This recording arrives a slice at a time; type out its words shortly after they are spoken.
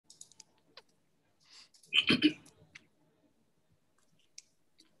Okay.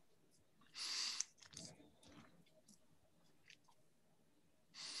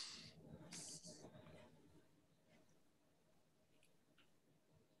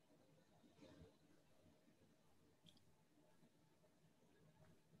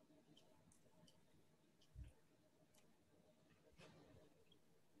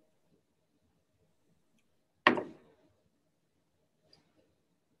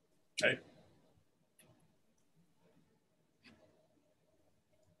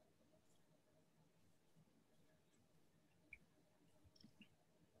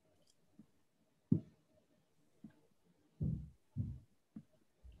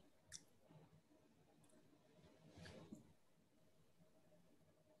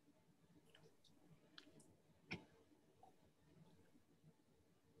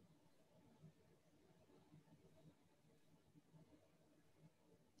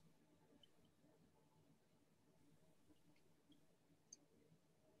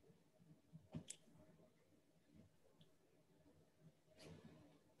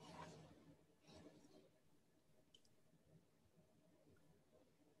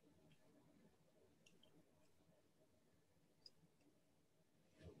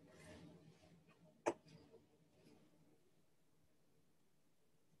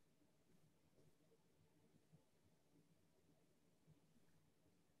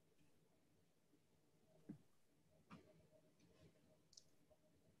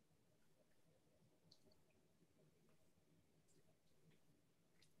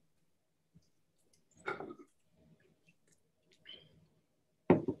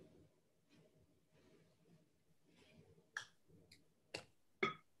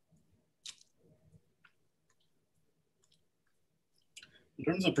 In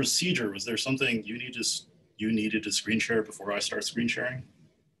terms of procedure, was there something you needed to screen share before I start screen sharing?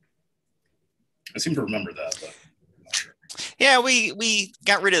 I seem to remember that, but I'm not sure. Yeah, we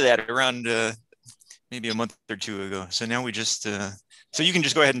got rid of that around maybe a month or two ago. So now we just so you can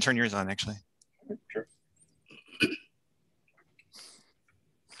just go ahead and turn yours on, actually. Sure.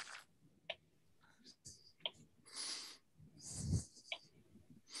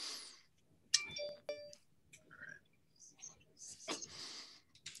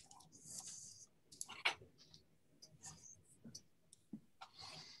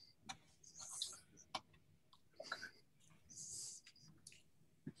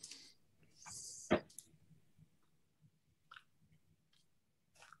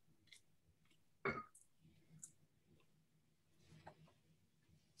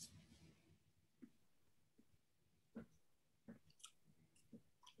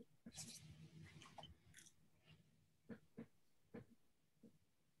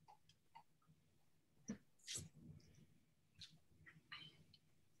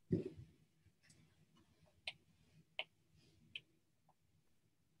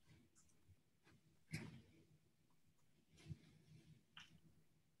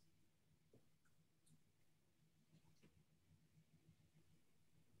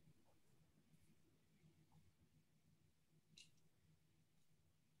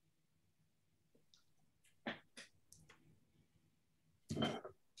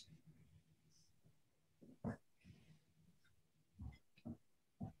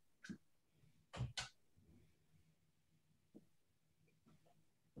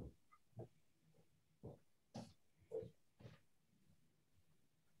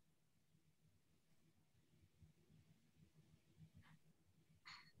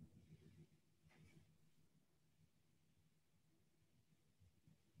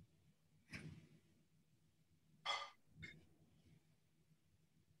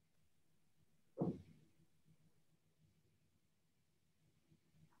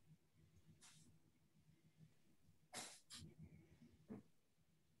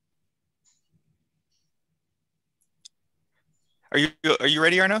 Are you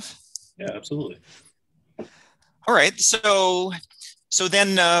ready, Arnav? Yeah, absolutely. All right. So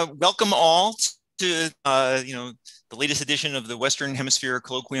then welcome all to the latest edition of the Western Hemisphere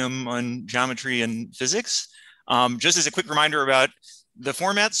Colloquium on Geometry and Physics. Just as a quick reminder about the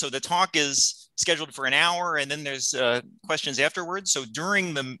format, so the talk is scheduled for an hour, and then there's questions afterwards. So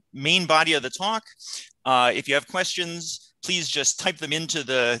during the main body of the talk, if you have questions, please just type them into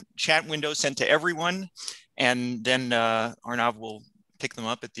the chat window sent to everyone, and then Arnav will pick them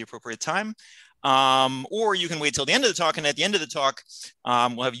up at the appropriate time. Or you can wait till the end of the talk, and at the end of the talk,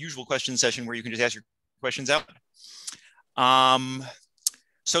 we'll have a usual question session where you can just ask your questions out.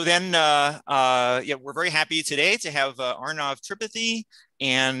 So then, yeah, we're very happy today to have Arnav Tripathy,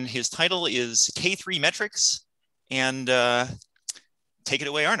 and his title is K3 Metrics. And take it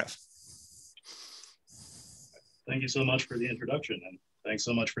away, Arnav. Thank you so much for the introduction, and thanks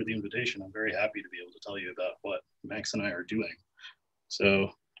so much for the invitation. I'm very happy to be able to tell you about what Max and I are doing. So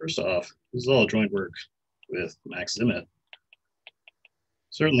first off, this is all joint work with Max Zimet.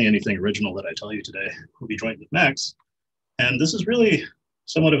 Certainly anything original that I tell you today will be joint with Max. And this is really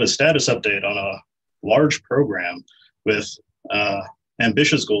somewhat of a status update on a large program with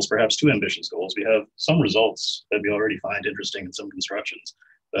ambitious goals, perhaps too ambitious goals. We have some results that we already find interesting in some constructions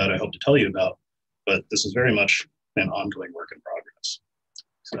that I hope to tell you about, but this is very much an ongoing work in progress.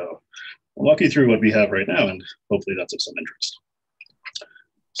 So I'll walk you through what we have right now, and hopefully that's of some interest.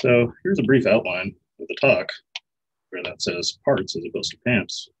 So here's a brief outline of the talk, where that says parts as opposed to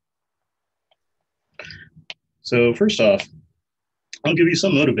pamps. So first off, I'll give you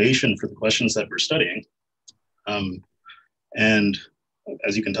some motivation for the questions that we're studying. And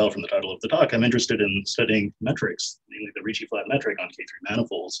as you can tell from the title of the talk, I'm interested in studying metrics, namely the Ricci-flat metric on K3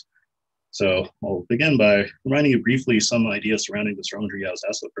 manifolds. So I'll begin by reminding you briefly some ideas surrounding the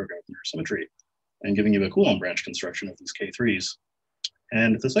Strominger-Yau-Zaslow program of mirror symmetry and giving you a Coulomb branch construction of these K3s.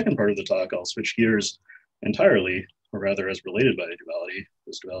 And the second part of the talk, I'll switch gears entirely, or rather as related by duality,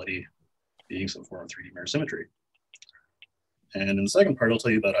 this duality being some form of 3D mirror symmetry. And in the second part, I'll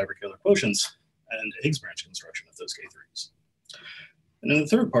tell you about Ivor-Taylor quotients and Higgs branch construction of those K3s. And in the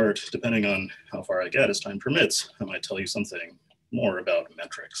third part, depending on how far I get as time permits, I might tell you something more about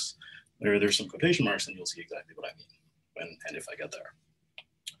metrics. There's some quotation marks and you'll see exactly what I mean when and if I get there.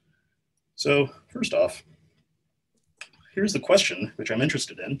 So first off, here's the question which I'm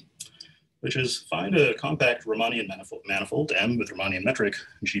interested in, which is find a compact Riemannian manifold M with Riemannian metric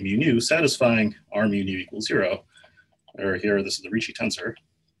G mu nu satisfying R mu nu equals 0. Or here, this is the Ricci tensor,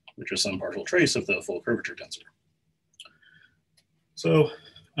 which is some partial trace of the full curvature tensor. So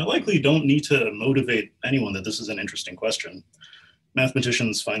I likely don't need to motivate anyone that this is an interesting question.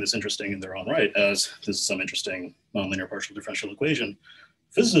 Mathematicians find this interesting in their own right, as this is some interesting nonlinear partial differential equation.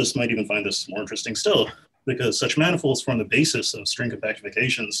 Physicists might even find this more interesting still, because such manifolds form the basis of string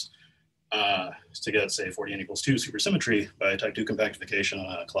compactifications to get, say, 40n equals 2 supersymmetry by type 2 compactification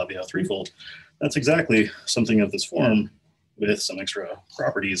on a Calabi-Yau threefold. That's exactly something of this form with some extra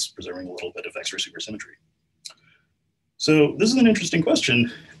properties, preserving a little bit of extra supersymmetry. So this is an interesting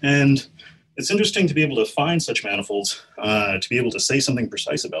question, and it's interesting to be able to find such manifolds, to be able to say something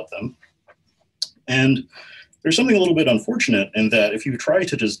precise about them. And there's something a little bit unfortunate in that if you try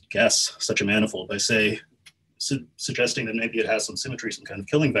to just guess such a manifold by, say, suggesting that maybe it has some symmetry, some kind of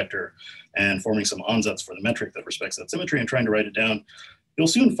killing vector, and forming some ansatz for the metric that respects that symmetry and trying to write it down, you'll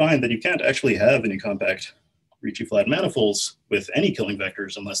soon find that you can't actually have any compact Ricci-flat manifolds with any killing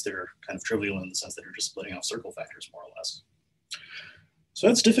vectors unless they're kind of trivial in the sense that you're just splitting off circle factors more or less. So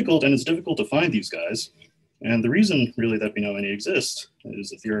that's difficult, and it's difficult to find these guys. And the reason really that we know any exist is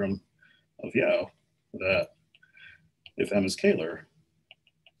the theorem of Yau that if M is Kähler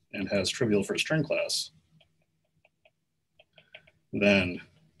and has trivial first string class, then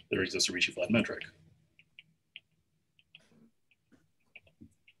there exists a Ricci-flat metric.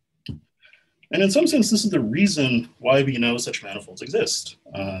 And in some sense, this is the reason why we know such manifolds exist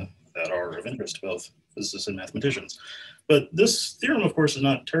that are of interest to both physicists and mathematicians. But this theorem, of course, is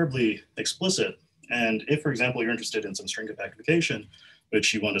not terribly explicit. And if, for example, you're interested in some string compactification,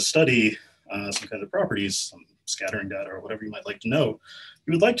 which you want to study some kind of properties, some scattering data or whatever you might like to know,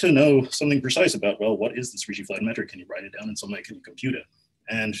 you would like to know something precise about, well, what is this Ricci-flat metric? Can you write it down in some way? Can you compute it?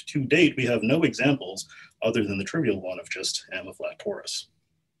 And to date, we have no examples other than the trivial one of just M a flat torus.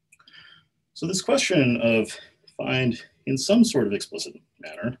 So this question of find in some sort of explicit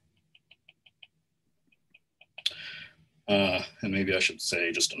manner, and maybe I should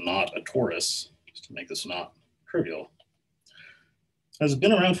say just not a torus, just to make this not trivial, has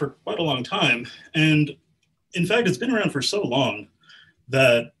been around for quite a long time. And in fact, it's been around for so long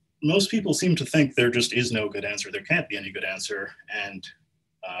that most people seem to think there just is no good answer. There can't be any good answer. And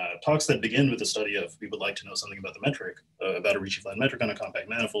talks that begin with the study of we would like to know something about the metric, about a Ricci-flat metric on a compact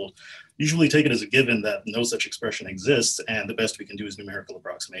manifold, usually take it as a given that no such expression exists and the best we can do is numerical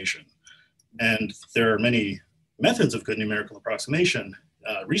approximation. And there are many methods of good numerical approximation.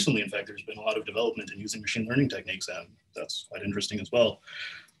 Recently, in fact, there's been a lot of development in using machine learning techniques, and that's quite interesting as well.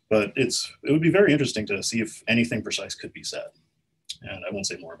 But it would be very interesting to see if anything precise could be said. And I won't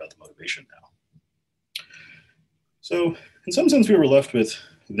say more about the motivation now. So in some sense, we were left with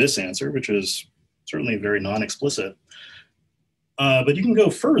this answer, which is certainly very non-explicit. But you can go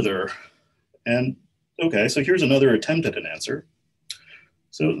further. And okay, so here's another attempt at an answer.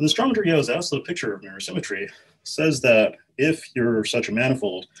 So the Strominger-Yau-Zaslow picture of mirror symmetry says that if you're such a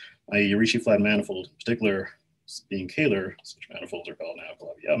manifold, i.e. a Ricci-flat manifold, in particular being Kähler, such manifolds are called now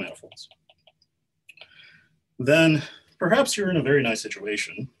Calabi-Yau manifolds, then perhaps you're in a very nice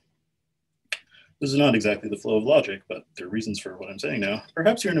situation. This is not exactly the flow of logic, but there are reasons for what I'm saying now.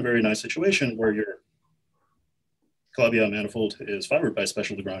 Perhaps you're in a very nice situation where your Calabi-Yau manifold is fibered by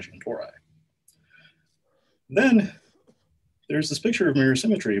special Lagrangian tori. Then there's this picture of mirror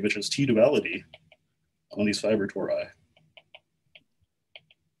symmetry, which is T-duality on these fiber tori,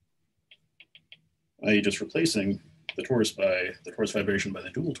 i.e. just replacing the torus vibration by the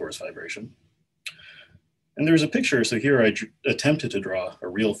dual torus vibration. And there's a picture, so here I attempted to draw a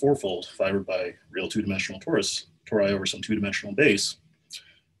real fourfold fibered by real two-dimensional tori over some two-dimensional base.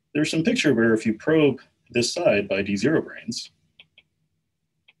 There's some picture where if you probe this side by D0 branes,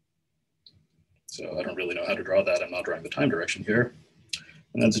 so I don't really know how to draw that, I'm not drawing the time direction here,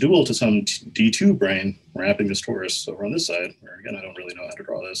 and that's dual to some D2 brane wrapping this torus over on this side, where again, I don't really know how to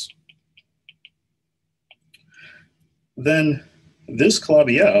draw this. Then this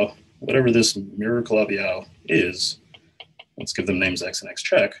Calabi-Yau, whatever this mirror Calabi-Yau is, let's give them names X and X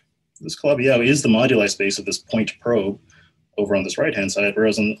check. This Calabi-Yau is the moduli space of this point probe over on this right-hand side,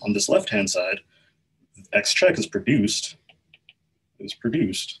 whereas on this left-hand side, X check is produced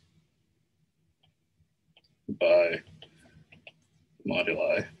by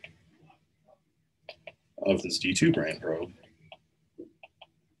moduli of this D2 brane probe,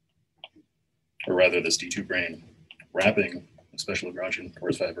 or rather this D2 brane wrapping a special Lagrangian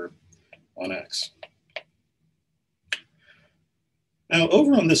torus fiber on X. Now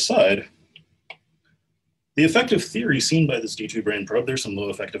over on this side, the effective theory seen by this D2 brane probe, there's some low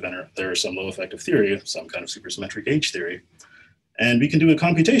effective theory, some kind of supersymmetric H theory, and we can do a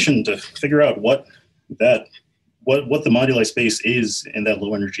computation to figure out what the moduli space is in that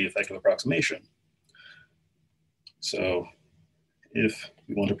low energy effective approximation. So if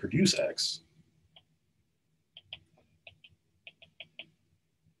we want to produce X,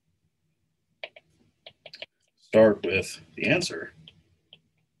 start with the answer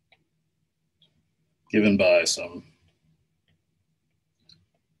given by some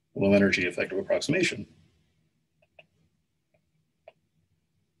low energy effective approximation.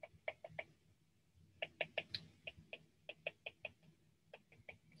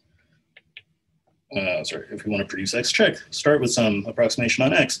 If we want to produce X check, start with some approximation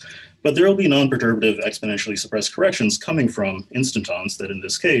on X, but there will be non-perturbative exponentially suppressed corrections coming from instantons that in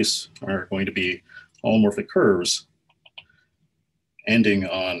this case are going to be holomorphic curves ending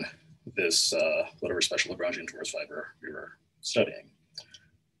on this whatever special Lagrangian torus fiber we were studying.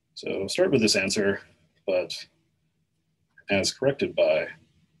 So start with this answer, but as corrected by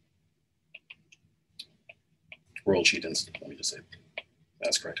world sheet instant, let me just say,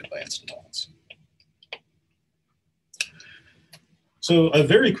 as corrected by instantons. So I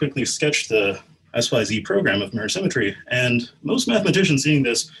very quickly sketched the SYZ program of mirror symmetry, and most mathematicians seeing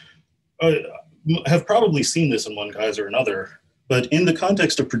this have probably seen this in one guise or another, but in the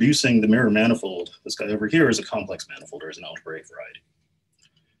context of producing the mirror manifold, this guy over here is a complex manifold or is an algebraic variety.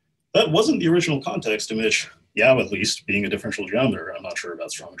 That wasn't the original context in which Yau, at least, being a differential geometer, I'm not sure about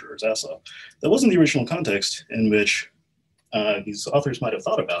Strominger or Zaslav, that wasn't the original context in which these authors might have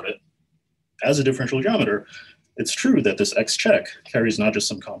thought about it as a differential geometer. It's true that this X check carries not just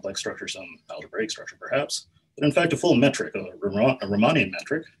some complex structure, some algebraic structure perhaps, but in fact a full metric, a Riemannian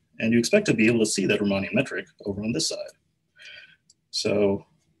metric, and you expect to be able to see that Riemannian metric over on this side. So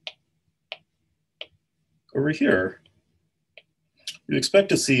over here, you expect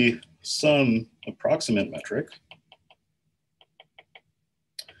to see some approximate metric,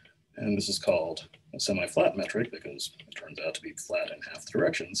 and this is called a semi-flat metric because it turns out to be flat in half the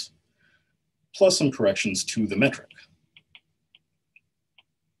directions, plus some corrections to the metric.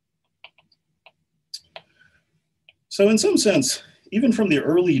 So in some sense, even from the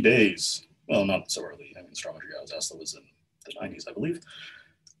early days, well, not so early, I mean, Strominger Zaslav was in the 90s, I believe,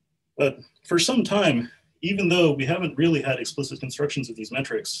 but for some time, even though we haven't really had explicit constructions of these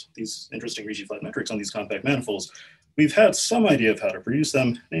metrics, these interesting Ricci-flat metrics on these compact manifolds, we've had some idea of how to produce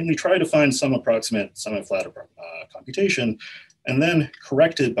them, namely try to find some approximate semi-flat computation, and then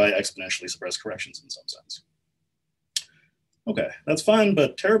corrected by exponentially suppressed corrections in some sense. Okay, that's fine,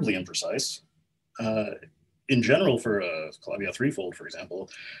 but terribly imprecise. In general, for a Calabi-Yau threefold, for example,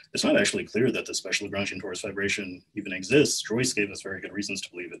 it's not actually clear that the special Lagrangian torus vibration even exists. Joyce gave us very good reasons to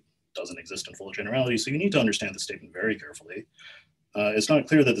believe it doesn't exist in full generality, so you need to understand the statement very carefully. It's not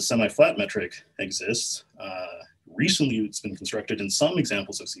clear that the semi-flat metric exists. Recently, it's been constructed in some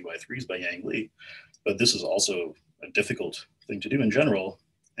examples of CY3s by Yang Li, but this is also a difficult thing to do in general.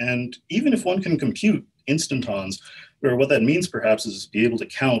 And even if one can compute instantons, where what that means perhaps is be able to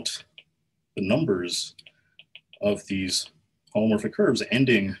count the numbers of these holomorphic curves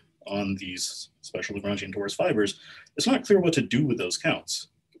ending on these special Lagrangian torus fibers, it's not clear what to do with those counts.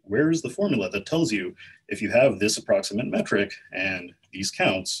 Where is the formula that tells you if you have this approximate metric and these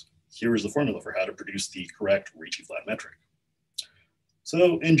counts, here is the formula for how to produce the correct Ricci-flat metric.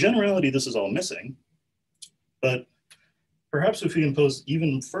 So in generality, this is all missing, but perhaps if we impose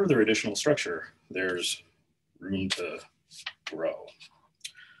even further additional structure, there's room to grow.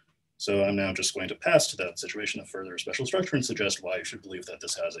 So I'm now just going to pass to that situation of further special structure and suggest why you should believe that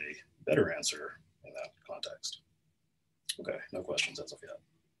this has a better answer in that context. Okay, no questions as of yet.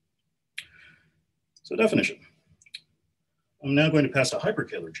 So definition. I'm now going to pass to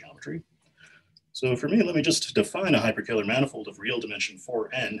hyperkähler geometry. So for me, let me just define a hyperkähler manifold of real dimension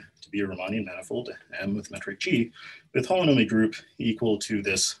 4n to be a Riemannian manifold, M with metric G, with holonomic group equal to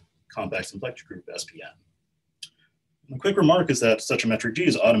this compact symplectic group SPN. A quick remark is that such a metric G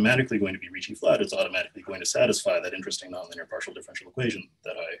is automatically going to be Ricci-flat. It's automatically going to satisfy that interesting nonlinear partial differential equation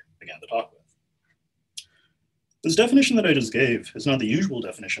that I began the talk with. This definition that I just gave is not the usual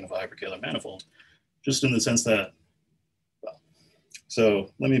definition of a hyperkähler manifold, just in the sense that, well, so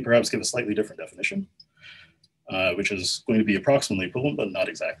let me perhaps give a slightly different definition, which is going to be approximately equivalent, but not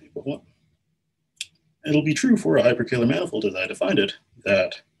exactly equivalent. It'll be true for a hyperkähler manifold as I defined it,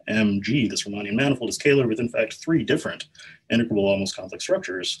 that MG, this Riemannian manifold, is Kähler with in fact 3 different integrable almost complex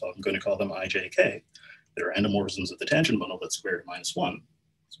structures. So I'm going to call them I, J, K. They're endomorphisms of the tangent bundle that's squared -1.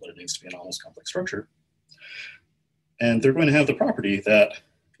 That's what it means to be an almost complex structure. And they're going to have the property that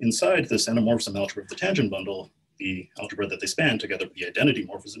inside this endomorphism algebra of the tangent bundle, the algebra that they span together with the identity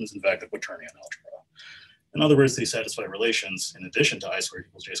morphism is in fact the quaternion algebra. In other words, they satisfy relations in addition to I squared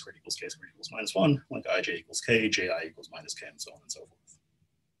equals J squared equals K squared equals -1, like IJ equals K, JI equals -K, and so on and so forth.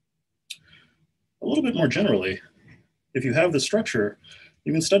 A little bit more generally, if you have this structure,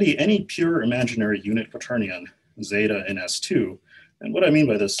 you can study any pure imaginary unit quaternion, zeta in S2. And what I mean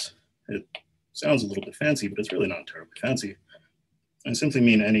by this, it sounds a little bit fancy, but it's really not terribly fancy. I simply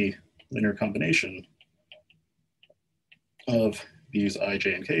mean any linear combination of these I,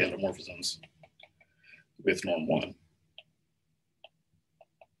 J, and K endomorphisms with norm 1.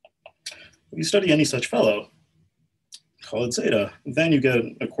 If you study any such fellow, call it zeta, then you get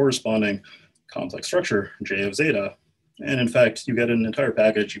a corresponding complex structure, J of zeta. And in fact, you get an entire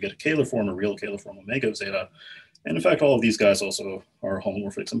package. You get a Kähler form, a real Kähler form, omega of zeta. And in fact, all of these guys also are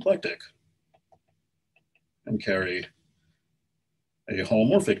homomorphic symplectic and carry a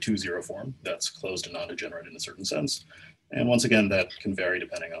homomorphic 2-0 form that's closed and non-degenerate in a certain sense. And once again, that can vary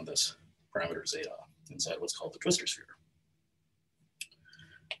depending on this parameter zeta inside what's called the twistor sphere.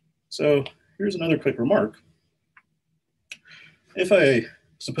 So here's another quick remark. If I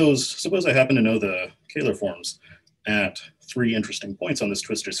suppose I happen to know the Kähler forms at 3 interesting points on this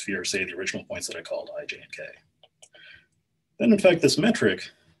twistor sphere, say the original points that I called I, J, and K. Then in fact, this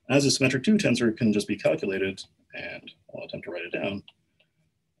metric, as a symmetric 2 tensor, can just be calculated, and I'll attempt to write it down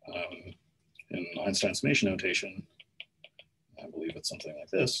in Einstein summation notation. I believe it's something like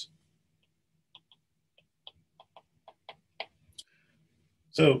this.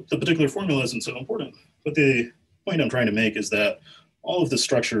 So the particular formula isn't so important, but the point I'm trying to make is that all of this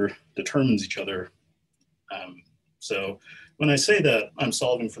structure determines each other. So when I say that I'm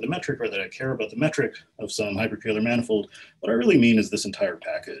solving for the metric or that I care about the metric of some hyperkähler manifold, what I really mean is this entire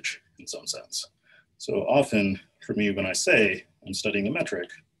package in some sense. So often for me, when I say I'm studying a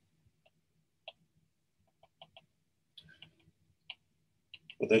metric,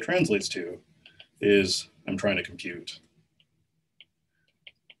 what that translates to is I'm trying to compute,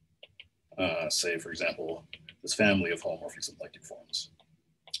 say, for example, this family of homomorphic symplectic forms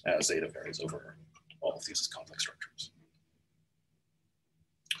as zeta varies over all of these complex structures.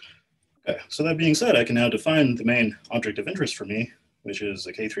 Okay, so that being said, I can now define the main object of interest for me, which is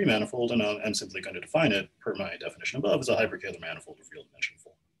a K3 manifold, and I'm simply going to define it per my definition above as a hyperkähler manifold of real dimension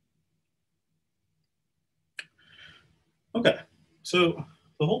 4. Okay, so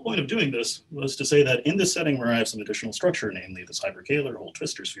the whole point of doing this was to say that in this setting where I have some additional structure, namely this hyperkähler, whole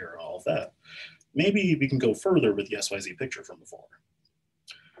twistor sphere, and all of that, maybe we can go further with the SYZ picture from before.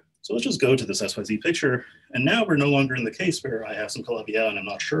 So let's just go to this SYZ picture. And now we're no longer in the case where I have some Calabi-Yau and I'm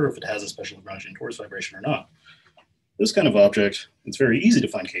not sure if it has a special Lagrangian torus vibration or not. This kind of object, it's very easy to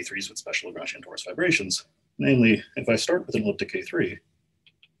find K3s with special Lagrangian torus vibrations. Namely, if I start with an elliptic K3,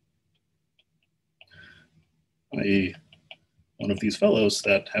 i.e. one of these fellows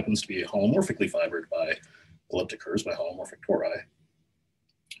that happens to be homomorphically fibered by elliptic curves by homomorphic tori.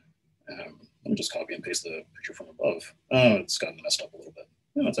 Let me just copy and paste the picture from above. Oh, it's gotten messed up a little bit.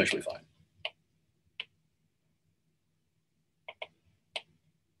 No, it's actually fine.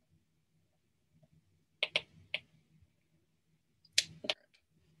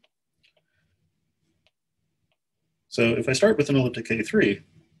 So if I start with an elliptic K3,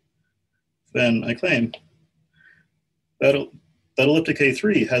 then I claim that elliptic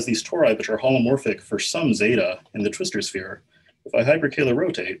K3 has these tori which are holomorphic for some zeta in the twistor sphere. If I hyperkähler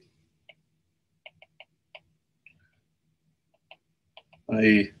rotate,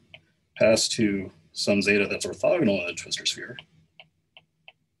 I pass to some zeta that's orthogonal in the twistor sphere.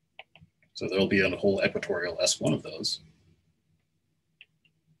 So there'll be a whole equatorial S1 of those.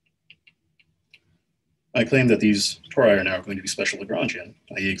 I claim that these tori are now going to be special Lagrangian,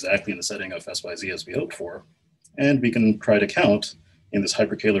 i.e. exactly in the setting of SYZ as we hoped for. And we can try to count in this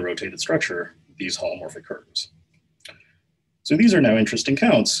hyperkähler rotated structure these holomorphic curves. So these are now interesting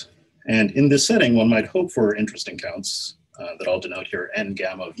counts. And in this setting, one might hope for interesting counts that I'll denote here n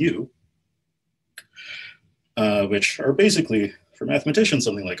gamma of u, which are basically, for mathematicians,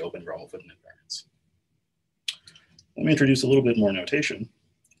 something like open Gromov-Witten invariants. Let me introduce a little bit more notation.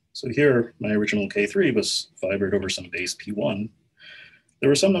 So here, my original K3 was fibered over some base P1. There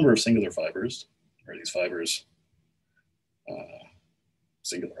were some number of singular fibers, or these fibers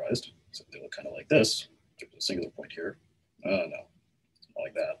singularized. So they look kind of like this. There's a singular point here. No, not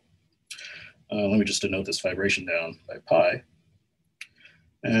like that. Let me just denote this fibration down by pi.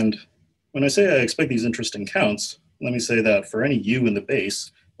 And when I say I expect these interesting counts, let me say that for any u in the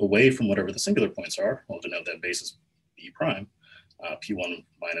base, away from whatever the singular points are, I'll denote that base as b prime, p1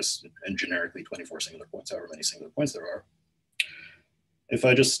 minus, and generically 24 singular points, however many singular points there are. If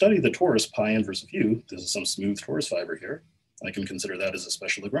I just study the torus pi inverse of u, this is some smooth torus fiber here, I can consider that as a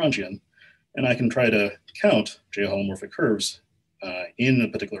special Lagrangian, and I can try to count J holomorphic curves in a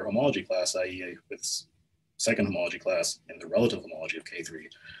particular homology class, i.e. with second homology class in the relative homology of K3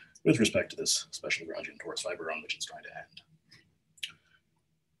 with respect to this special Lagrangian torus fiber on which it's trying to end.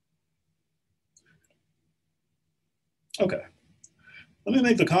 Okay, let me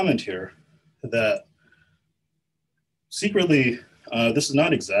make the comment here that secretly, this is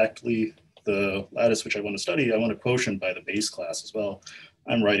not exactly the lattice which I want to study. I want a quotient by the base class as well.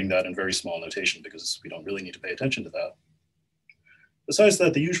 I'm writing that in very small notation because we don't really need to pay attention to that. Besides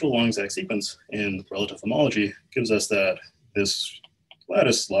that, the usual long exact sequence in relative homology gives us that this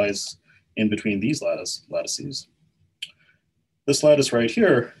lattice lies in between these lattices. This lattice right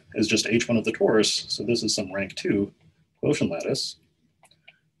here is just H1 of the torus, so this is some rank 2 quotient lattice.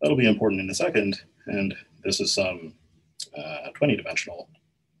 That'll be important in a second, and this is some 20-dimensional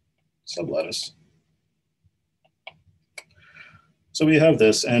sublattice. So we have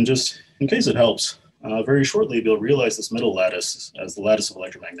this, and just in case it helps, very shortly we'll realize this middle lattice as the lattice of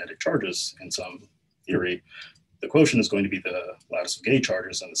electromagnetic charges in some theory. The quotient is going to be the lattice of gauge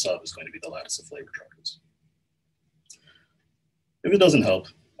charges, and the sub is going to be the lattice of flavor charges. If it doesn't help,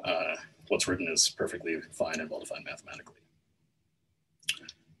 what's written is perfectly fine and well-defined mathematically.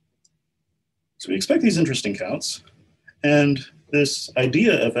 So we expect these interesting counts, and this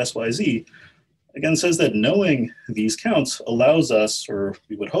idea of SYZ again says that knowing these counts allows us, or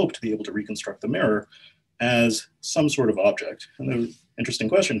we would hope, to be able to reconstruct the mirror as some sort of object. And the interesting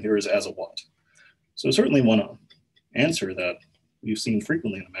question here is as a what? So certainly one answer that we've seen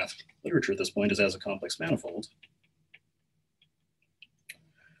frequently in the math literature at this point is as a complex manifold.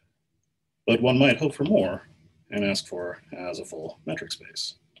 But one might hope for more and ask for as a full metric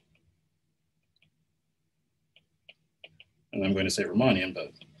space. And I'm going to say Riemannian,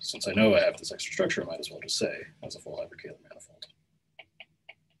 but since I know I have this extra structure, I might as well just say as a full hyperkähler manifold.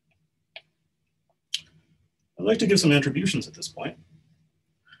 I'd like to give some attributions at this point.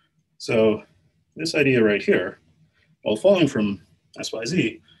 So this idea right here, while falling from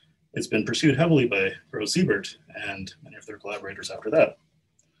SYZ, it's been pursued heavily by Rose-Siebert and many of their collaborators after that.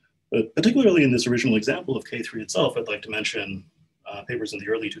 But particularly in this original example of K3 itself, I'd like to mention papers in the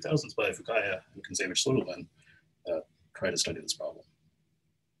early 2000s by Fukaya and Kontsevich-Soderlin that try to study this problem.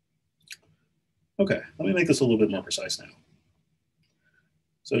 Okay, let me make this a little bit more precise now.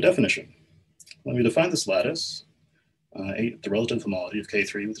 So definition. Let me define this lattice, the relative homology of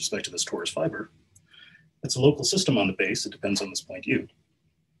K3 with respect to this torus fiber. It's a local system on the base. It depends on this point U.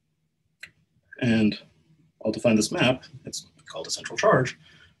 And I'll define this map, it's called a central charge,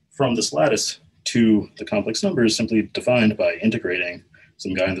 from this lattice to the complex numbers simply defined by integrating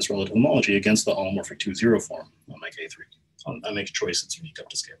some guy in this relative homology against the holomorphic 2-0 form on my K3. So I make a choice that's unique up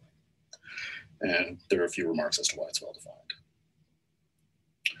to scaling. And there are a few remarks as to why it's well defined.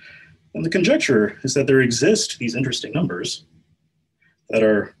 And the conjecture is that there exist these interesting numbers that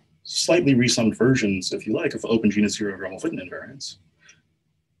are slightly resummed versions, if you like, of open genus 0 Gromov-Witten invariants.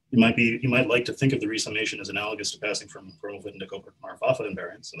 You might like to think of the resummation as analogous to passing from Gromov-Witten to Kopert-Marfaffa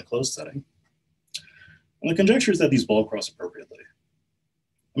invariants in the closed setting. And the conjecture is that these ball cross appropriately.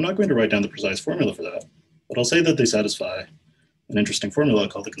 I'm not going to write down the precise formula for that, but I'll say that they satisfy an interesting formula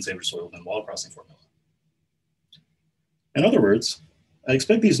called the Consaver-Soilman wall crossing formula. In other words, I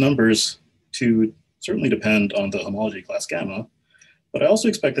expect these numbers to certainly depend on the homology class gamma, but I also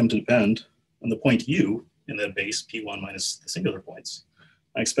expect them to depend on the point u in that base P1 minus the singular points.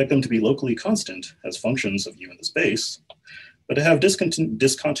 I expect them to be locally constant as functions of u in this base, but to have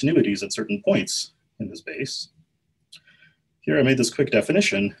discontinuities at certain points in this base. Here I made this quick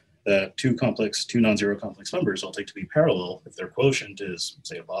definition that two non-zero complex numbers I'll take to be parallel if their quotient is,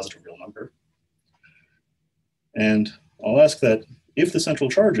 say, a positive real number. And I'll ask that if the central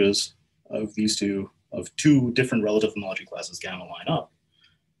charges of two different relative homology classes gamma line up,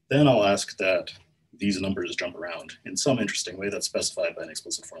 then I'll ask that these numbers jump around in some interesting way that's specified by an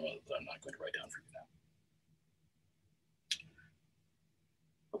explicit formula that I'm not going to write down for you now.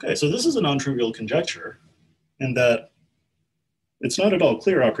 Okay, so this is a non-trivial conjecture in that it's not at all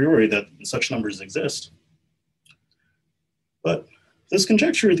clear a priori that such numbers exist. But this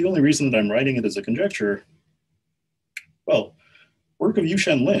conjecture, the only reason that I'm writing it as a conjecture, well, work of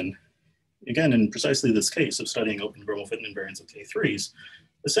Yu-Shen Lin, again, in precisely this case of studying open bromo-Fitton invariants of K3s,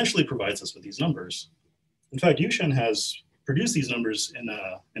 essentially provides us with these numbers. In fact, Yu-Shen has produced these numbers in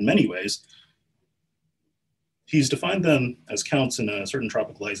many ways. He's defined them as counts in a certain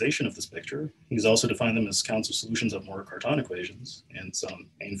tropicalization of this picture. He's also defined them as counts of solutions of Moore-Cartan equations in some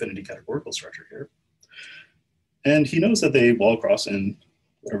infinity categorical structure here. And he knows that they wall cross in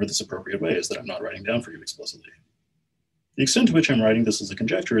whatever this appropriate way is that I'm not writing down for you explicitly. The extent to which I'm writing this as a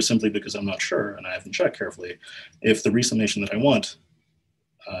conjecture is simply because I'm not sure, and I haven't checked carefully, if the resummation that I want,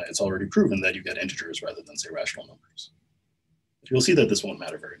 it's already proven that you get integers rather than, say, rational numbers. But you'll see that this won't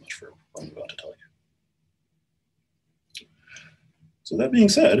matter very much for what I'm about to tell you. So that being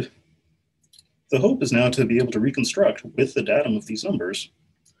said, the hope is now to be able to reconstruct with the datum of these numbers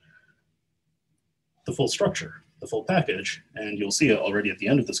the full structure, the full package, and you'll see already at the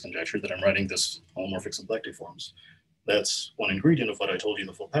end of this conjecture that I'm writing this holomorphic symplectic forms. That's one ingredient of what I told you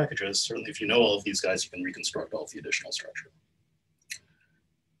the full package is. Certainly if you know all of these guys, you can reconstruct all of the additional structure.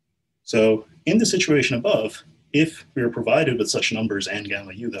 So in the situation above, if we are provided with such numbers and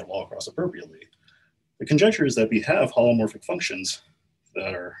gamma u that wall cross appropriately, the conjecture is that we have holomorphic functions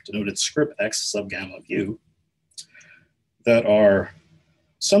that are denoted script x sub gamma of u that are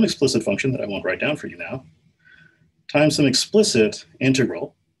some explicit function that I won't write down for you now, times some explicit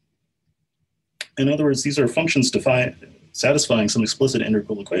integral. In other words, these are functions satisfying some explicit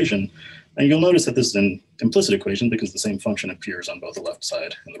integral equation. And you'll notice that this is an implicit equation because the same function appears on both the left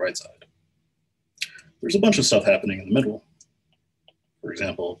side and the right side. There's a bunch of stuff happening in the middle. For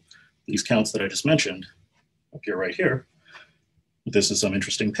example, these counts that I just mentioned appear right here. This is some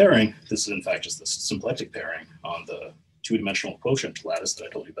interesting pairing. This is in fact just this symplectic pairing on the two-dimensional quotient lattice that I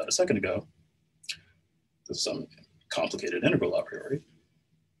told you about a second ago. This is some complicated integral a priori.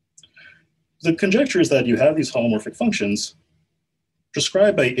 The conjecture is that you have these holomorphic functions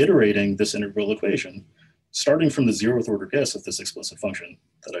prescribed by iterating this integral equation, starting from the 0th order guess of this explicit function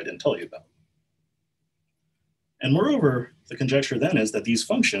that I didn't tell you about. And moreover, the conjecture then is that these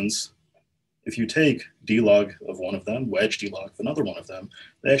functions, if you take d log of one of them, wedge d log of another one of them,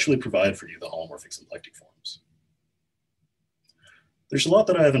 they actually provide for you the holomorphic symplectic forms. There's a lot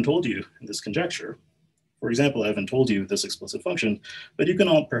that I haven't told you in this conjecture. For example, I haven't told you this explicit function, but you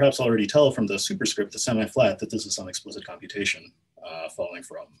can perhaps already tell from the superscript, the semi-flat, that this is some explicit computation following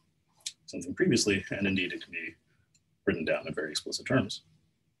from something previously, and indeed it can be written down in very explicit terms.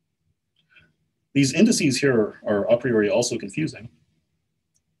 These indices here are a priori also confusing.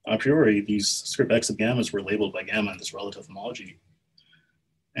 A priori, these script x of gammas were labeled by gamma in this relative homology.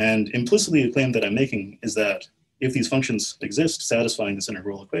 And implicitly, the claim that I'm making is that if these functions exist satisfying this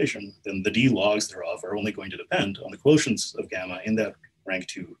integral equation, then the d logs thereof are only going to depend on the quotients of gamma in that rank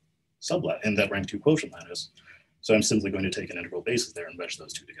 2 quotient lattice. So I'm simply going to take an integral basis there and wedge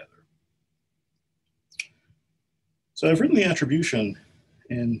those two together. So I've written the attribution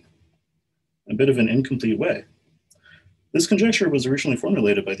in a bit of an incomplete way. This conjecture was originally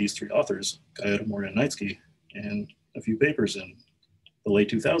formulated by these three authors, Gallardo, Moore, and Knightsky, in a few papers in the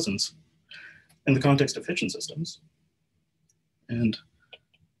late 2000s in the context of Hitchin systems. And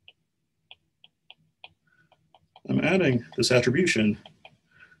I'm adding this attribution.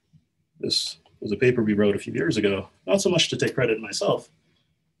 This was a paper we wrote a few years ago, not so much to take credit myself,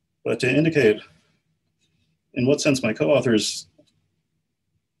 but to indicate in what sense my co-authors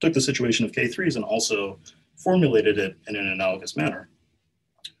took the situation of K3s and also formulated it in an analogous manner.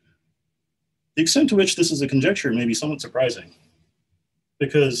 The extent to which this is a conjecture may be somewhat surprising,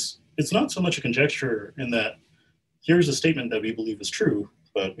 because it's not so much a conjecture in that here's a statement that we believe is true,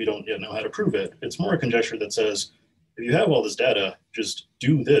 but we don't yet know how to prove it. It's more a conjecture that says, if you have all this data, just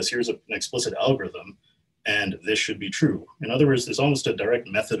do this. Here's an explicit algorithm, and this should be true. In other words, it's almost a direct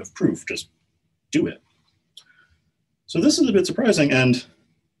method of proof. Just do it. So this is a bit surprising, and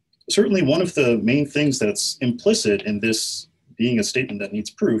certainly one of the main things that's implicit in this being a statement that needs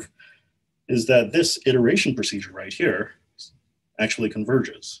proof is that this iteration procedure right here actually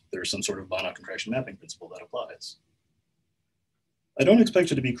converges. There's some sort of Banach contraction mapping principle that applies. I don't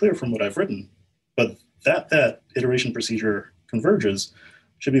expect it to be clear from what I've written, but that iteration procedure converges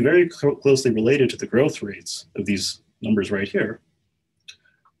should be very closely related to the growth rates of these numbers right here.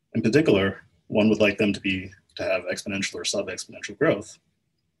 In particular, one would like them to have exponential or sub-exponential growth.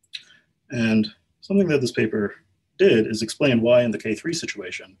 And something that this paper did is explain why in the K3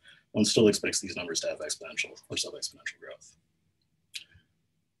 situation, one still expects these numbers to have exponential or sub-exponential growth.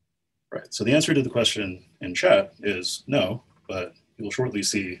 Right, so the answer to the question in chat is no, but you'll shortly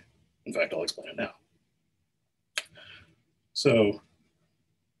see. In fact, I'll explain it now. So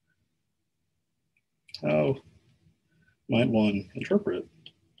how might one interpret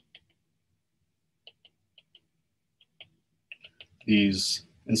these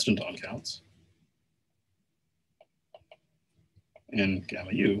instanton counts in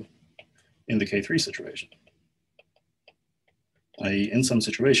gamma u in the K3 situation, i.e. in some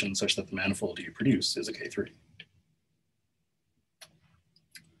situation such that the manifold you produce is a K3.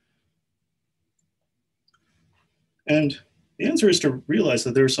 And the answer is to realize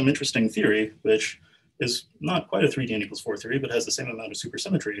that there's some interesting theory, which is not quite a 3D n equals 4 theory, but has the same amount of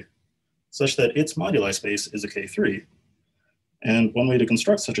supersymmetry, such that its moduli space is a K3. And one way to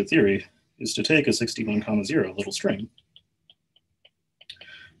construct such a theory is to take a 61,0 little string.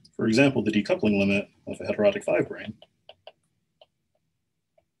 For example, the decoupling limit of a heterotic 5-brane,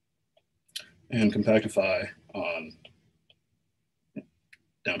 and compactify on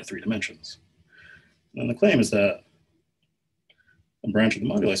down to 3 dimensions. And the claim is that a branch of the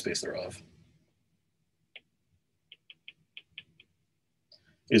moduli space thereof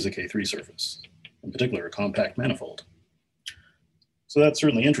is a K3 surface, in particular a compact manifold. So that's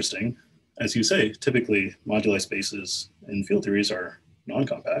certainly interesting. As you say, typically moduli spaces in field theories are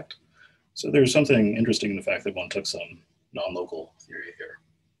non-compact. So there's something interesting in the fact that one took some non-local theory here.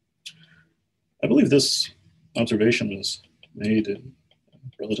 I believe this observation was made in a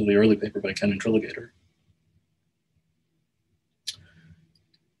relatively early paper by Ken and Trilligator.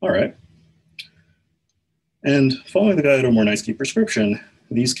 All right. And following the Gaudio-Mornaisky prescription,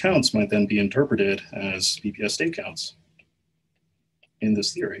 these counts might then be interpreted as BPS state counts in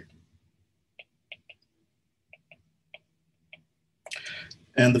this theory.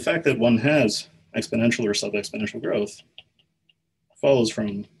 And the fact that one has exponential or sub-exponential growth follows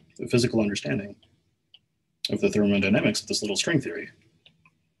from the physical understanding of the thermodynamics of this little string theory,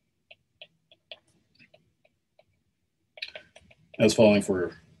 as following,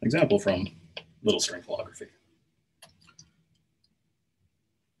 for example, from little string philosophy.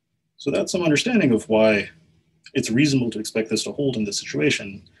 So that's some understanding of why it's reasonable to expect this to hold in this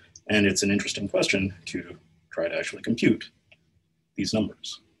situation, and it's an interesting question to try to actually compute these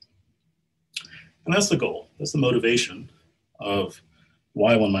numbers. And that's the goal. That's the motivation of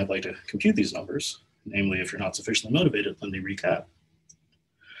why one might like to compute these numbers. Namely, if you're not sufficiently motivated, let me recap.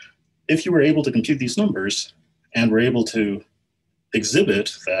 If you were able to compute these numbers and were able to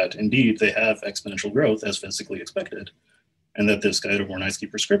exhibit that indeed they have exponential growth as physically expected, and that this Gaudio-Mornaisky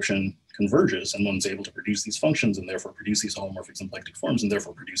prescription converges and one's able to produce these functions and therefore produce these holomorphic symplectic forms and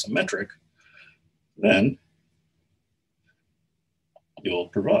therefore produce a metric, then you'll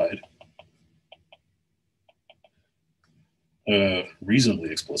provide a reasonably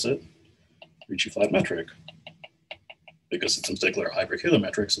explicit Ricci-flat metric, because it's in particular a hyperkähler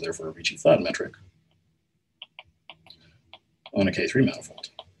metric, so therefore a Ricci-flat metric on a K3 manifold.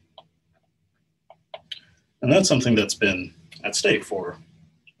 And that's something that's been at stake for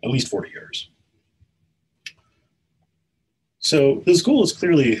at least 40 years. So this goal is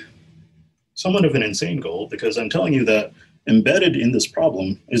clearly somewhat of an insane goal, because I'm telling you that embedded in this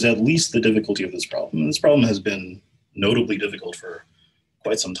problem is at least the difficulty of this problem. And this problem has been notably difficult for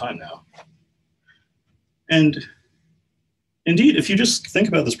quite some time now. And indeed, if you just think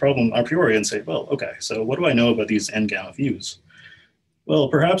about this problem a priori and say, well, okay, so what do I know about these n gamma views? Well,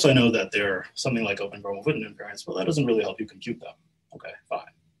 perhaps I know that they're something like open Gromov-Witten invariants, but that doesn't really help you compute them. Okay, fine.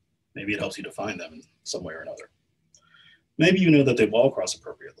 Maybe it helps you define them in some way or another. Maybe you know that they wall cross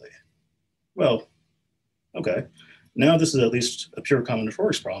appropriately. Well, okay. Now this is at least a pure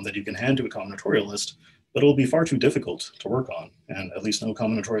combinatorics problem that you can hand to a combinatorialist but it'll be far too difficult to work on, and at least no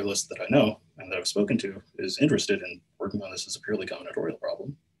combinatorialist that I know and that I've spoken to is interested in working on this as a purely combinatorial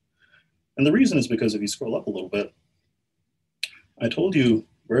problem. And the reason is because if you scroll up a little bit, I told you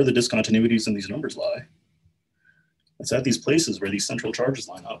where the discontinuities in these numbers lie. It's at these places where these central charges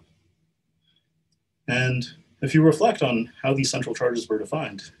line up. And if you reflect on how these central charges were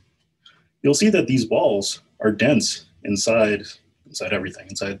defined, you'll see that these balls are dense inside everything,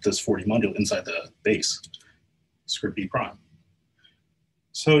 inside this 4D module, inside the base, script B prime.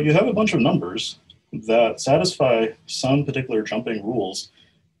 So you have a bunch of numbers that satisfy some particular jumping rules,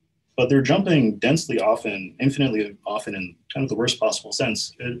 but they're jumping densely often, infinitely often in kind of the worst possible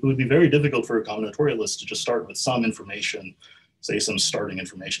sense. It would be very difficult for a combinatorialist to just start with some information, say some starting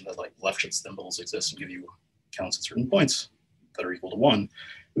information that like Lefschetz thimbles exist and give you counts at certain points that are equal to 1. It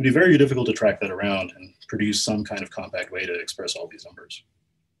would be very difficult to track that around and produce some kind of compact way to express all these numbers.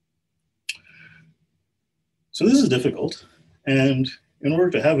 So this is difficult. And in order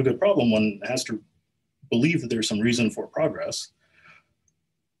to have a good problem, one has to believe that there's some reason for progress.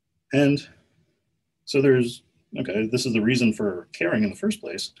 And so this is the reason for caring in the first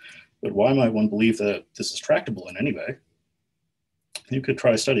place, but why might one believe that this is tractable in any way? You could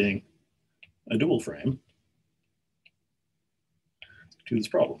try studying a dual frame to this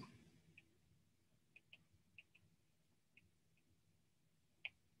problem.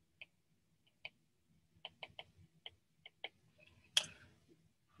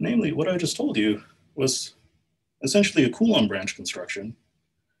 Namely, what I just told you was essentially a Coulomb branch construction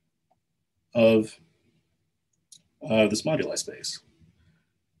of this moduli space.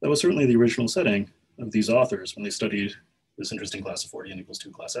 That was certainly the original setting of these authors when they studied this interesting class of 4D n equals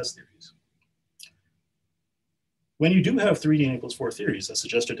 2 class S theories. When you do have 3D n equals 4 theories, as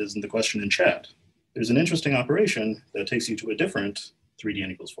suggested is in the question in chat, there's an interesting operation that takes you to a different 3D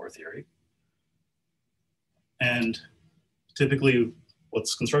n equals 4 theory. And typically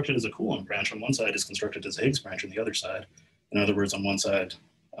what's constructed as a Coulomb branch on one side is constructed as a Higgs branch on the other side. In other words, on one side,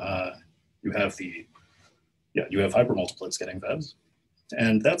 you have hypermultiplets getting VEVs.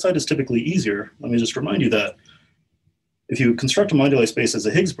 And that side is typically easier. Let me just remind you that if you construct a moduli space as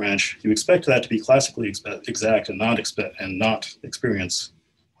a Higgs branch, you expect that to be classically exact and not experience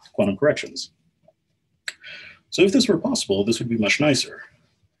quantum corrections. So if this were possible, this would be much nicer.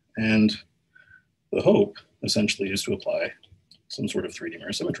 And the hope, essentially, is to apply some sort of 3D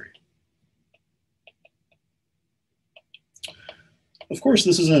mirror symmetry. Of course,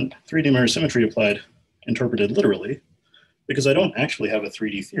 this isn't 3D mirror symmetry interpreted literally, because I don't actually have a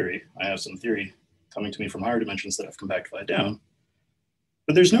 3D theory. I have some theory coming to me from higher dimensions that I've compactified down.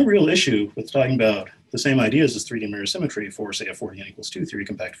 But there's no real issue with talking about the same ideas as 3D mirror symmetry for, say, a 4D n equals 2 theory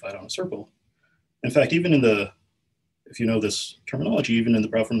compactified on a circle. In fact, even in the, if you know this terminology, even in the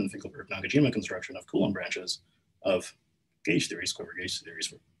Braufferman-Finkelberg-Nakajima construction of Coulomb branches of gauge theories, quiver gauge theories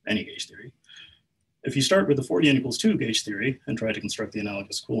for any gauge theory, if you start with the 4D n equals 2 gauge theory and try to construct the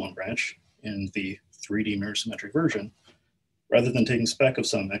analogous Coulomb branch in the 3D mirror symmetric version, rather than taking spec of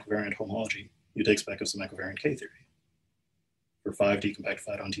some equivariant homology, you take spec of some equivariant K theory. For 5D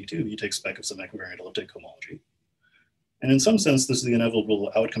compactified on T2, you take spec of some equivariant elliptic homology. And in some sense, this is the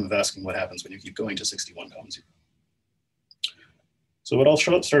inevitable outcome of asking what happens when you keep going to 61,0. So what I'll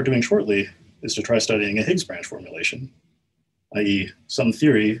start doing shortly is to try studying a Higgs branch formulation, i.e. some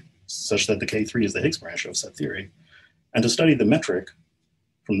theory such that the K3 is the Higgs branch of said theory, and to study the metric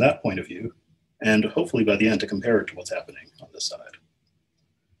from that point of view, and hopefully by the end to compare it to what's happening on this side.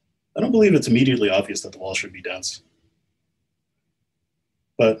 I don't believe it's immediately obvious that the wall should be dense.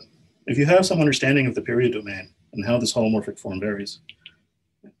 But if you have some understanding of the period domain and how this holomorphic form varies,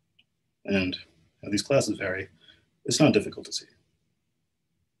 and how these classes vary, it's not difficult to see.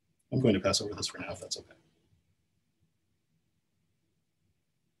 I'm going to pass over this for now, if that's okay.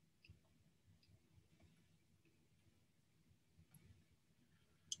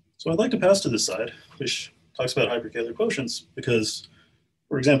 So I'd like to pass to this side, which talks about hyperkähler quotients, because,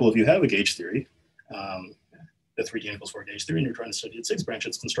 for example, if you have a gauge theory, a 3D n equals 4 gauge theory, and you're trying to study its Higgs branch,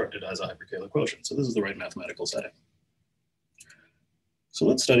 it's constructed as a hyperkähler quotient. So this is the right mathematical setting. So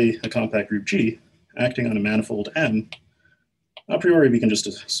let's study a compact group G acting on a manifold M. A priori, we can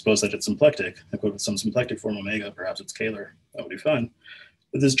just suppose that it's symplectic, equipped with some symplectic form omega, perhaps it's Kähler, that would be fine.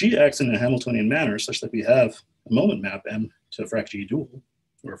 But this G acts in a Hamiltonian manner such that we have a moment map M to frac G dual,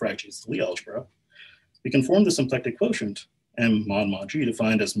 or frac G is the Lie algebra. We can form the symplectic quotient M mod G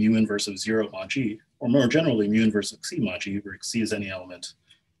defined as mu inverse of 0 mod G, or more generally mu inverse of Xi mod G, where Xi is any element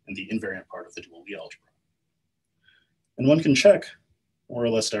in the invariant part of the dual Lie algebra. And one can check more or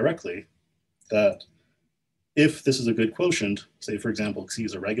less directly that if this is a good quotient, say for example, Xi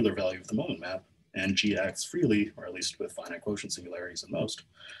is a regular value of the moment map, and G acts freely, or at least with finite quotient singularities in most,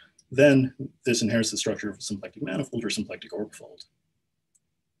 then this inherits the structure of a symplectic manifold or symplectic orbifold.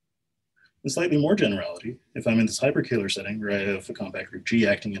 In slightly more generality, if I'm in this hyperkähler setting where I have a compact group G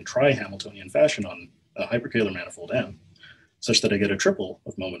acting in tri-Hamiltonian fashion on a hyperkähler manifold M, such that I get a triple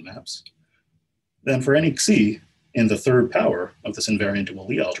of moment maps, then for any Xi in the third power of this invariant dual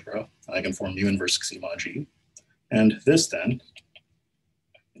Lie algebra, I can form mu inverse Xi mod G. And this then,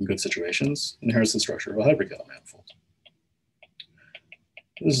 in good situations, inherits the structure of a hyperkähler manifold.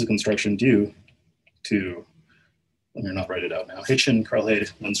 This is a construction due to, let me not write it out now, Hitchin,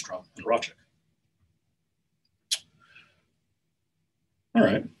 Karlhede, Lindstrom, and Rochik. All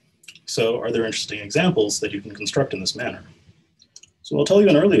right, so are there interesting examples that you can construct in this manner? So I'll tell you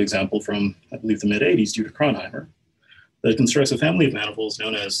an early example from, I believe, the mid-80s due to Kronheimer that constructs a family of manifolds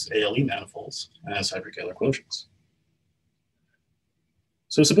known as ALE manifolds as hyperkähler quotients.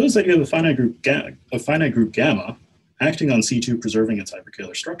 So suppose that you have a finite group gamma acting on C2 preserving its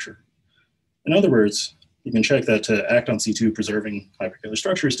hyperkähler structure. In other words, you can check that to act on C2 preserving hyperkähler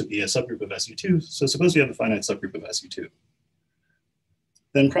structures to be a subgroup of SU2. So suppose you have a finite subgroup of SU2.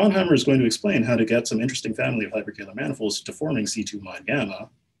 Then Kronheimer is going to explain how to get some interesting family of hyperkähler manifolds deforming C2 mod gamma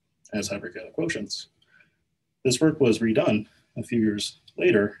as hyperkähler quotients. This work was redone a few years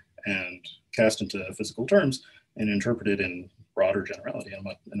later and cast into physical terms and interpreted in broader generality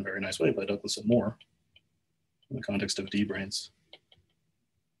in a very nice way by Douglas and Moore in the context of D-branes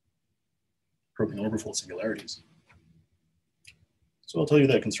probing orbifold singularities. So I'll tell you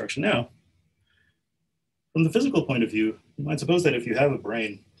that construction now. From the physical point of view, you might suppose that if you have a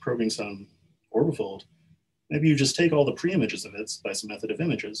brane probing some orbifold, maybe you just take all the pre-images of it by some method of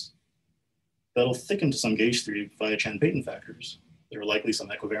images. That'll thicken to some gauge theory via Chan-Payton factors. There are likely some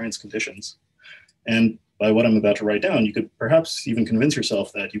equivariance conditions. And by what I'm about to write down, you could perhaps even convince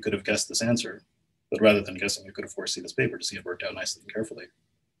yourself that you could have guessed this answer, but rather than guessing, you could have foreseen this paper to see it worked out nicely and carefully.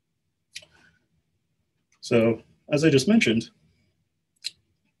 So, as I just mentioned,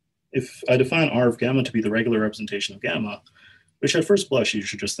 if I define R of gamma to be the regular representation of gamma, which at first blush you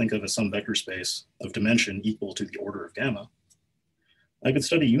should just think of as some vector space of dimension equal to the order of gamma, I could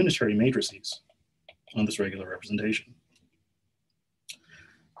study unitary matrices on this regular representation.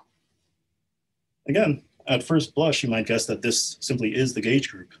 Again, at first blush, you might guess that this simply is the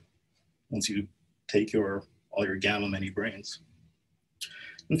gauge group once you take all your gamma many branes.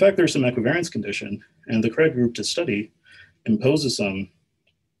 In fact, there's some equivariance condition, and the correct group to study imposes some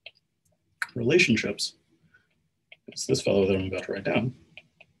relationships. It's this fellow that I'm about to write down.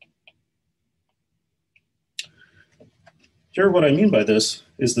 Here, what I mean by this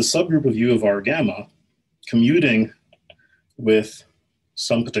is the subgroup of U of R gamma commuting with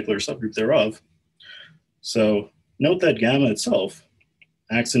some particular subgroup thereof. So note that gamma itself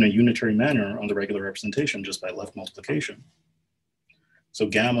acts in a unitary manner on the regular representation just by left multiplication. So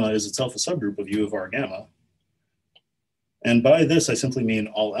gamma is itself a subgroup of U of R gamma. And by this, I simply mean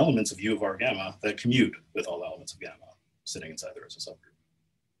all elements of U of R gamma that commute with all elements of gamma sitting inside there as a subgroup.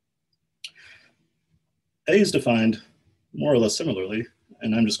 A is defined more or less similarly,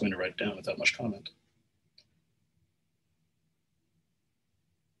 and I'm just going to write it down without much comment.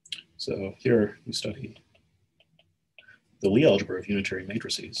 So here we study the Lie algebra of unitary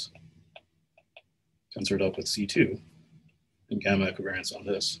matrices, tensored up with C2, and gamma equivariance on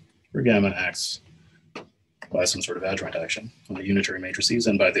this, where gamma acts by some sort of adjoint action on the unitary matrices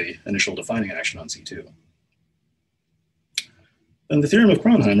and by the initial defining action on C2. And the theorem of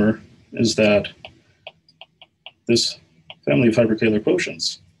Kronheimer is that this family of hyperkähler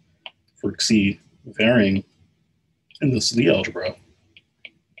quotients for Xi varying in this Lie algebra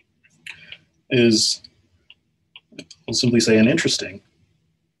is, we'll simply say, an interesting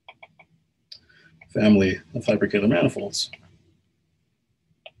family of hyperkähler manifolds.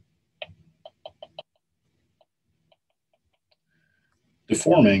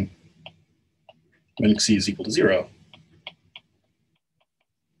 Deforming when Xi is equal to 0,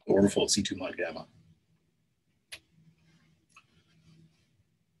 the orbifold C2 mod gamma.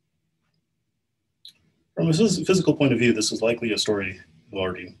 From a physical point of view, this is likely a story you'll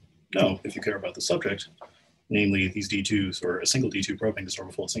already know if you care about the subject, namely these D2s, or a single D2 probing this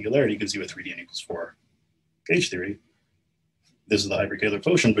orbifold singularity gives you a 3D n equals 4 gauge theory. This is the hyperkähler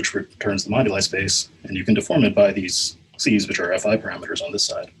quotient, which returns the moduli space, and you can deform it by these C's, which are Fi parameters on this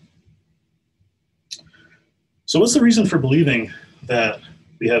side. So what's the reason for believing that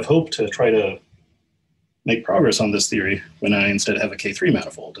we have hope to try to make progress on this theory when I instead have a K3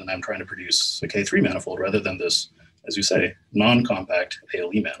 manifold, and I'm trying to produce a K3 manifold rather than this, as you say, non-compact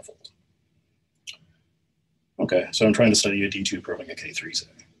ALE manifold? Okay, so I'm trying to study a D2 probing a K3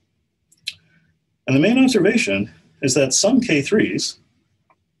 setting. And the main observation is that some K3s,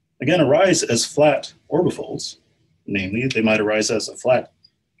 again, arise as flat orbifolds. Namely, they might arise as a flat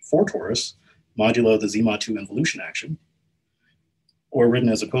 4 torus modulo the Zimet 2 involution action, or written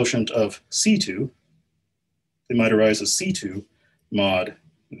as a quotient of C2. They might arise as C2 mod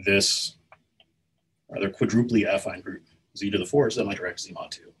this rather quadruply affine group, Z to the 4 semi-direct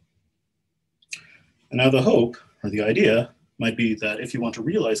Zimet 2. And now the hope, or the idea, might be that if you want to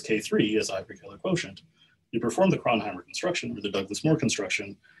realize K3 as a hyperkähler quotient, you perform the Kronheimer construction, or the Douglas-Moore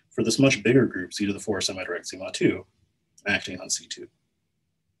construction, for this much bigger group, Z to the 4 semi-direct Zimet 2, acting on C2.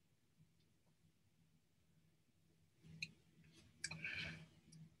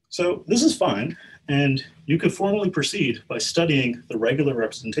 So this is fine, and you could formally proceed by studying the regular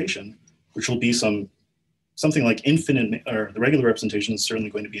representation, which will be something like infinite, or the regular representation is certainly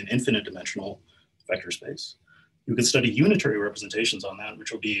going to be an infinite dimensional vector space. You could study unitary representations on that,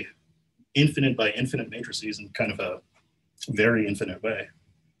 which will be infinite by infinite matrices in kind of a very infinite way.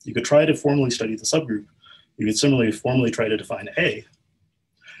 You could try to formally study the subgroup. You could similarly formally try to define A.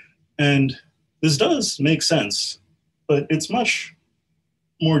 And this does make sense, but it's much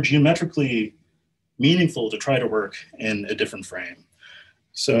more geometrically meaningful to try to work in a different frame.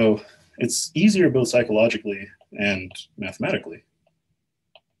 So it's easier both psychologically and mathematically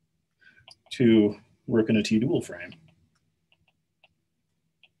to work in a T-dual frame.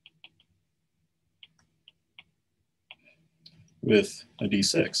 With a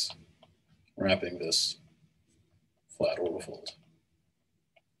D6 wrapping this flat orbifold.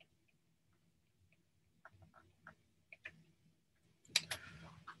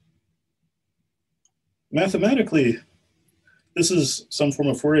 Mathematically, this is some form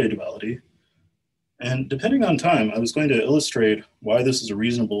of Fourier duality. And depending on time, I was going to illustrate why this is a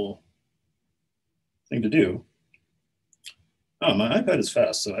reasonable thing to do. Oh, my iPad is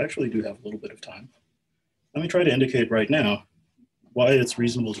fast, so I actually do have a little bit of time. Let me try to indicate right now why it's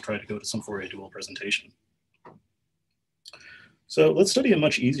reasonable to try to go to some Fourier dual presentation. So let's study a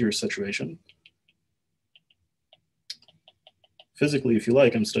much easier situation. Physically, if you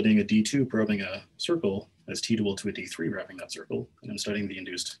like, I'm studying a D2 probing a circle as T-dual to a D3 wrapping that circle, and I'm studying the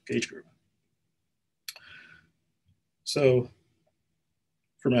induced gauge group. So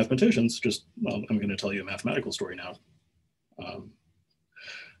for mathematicians, I'm going to tell you a mathematical story now.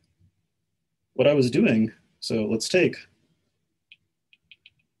 What I was doing, so let's take,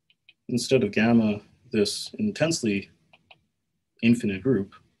 instead of gamma, this intensely infinite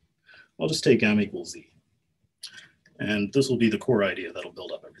group, I'll just take gamma equals Z. And this will be the core idea that'll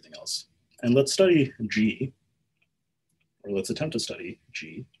build up everything else. And let's study G, or let's attempt to study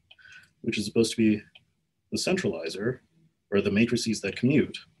G, which is supposed to be the centralizer, or the matrices that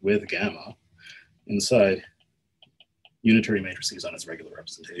commute with gamma inside unitary matrices on its regular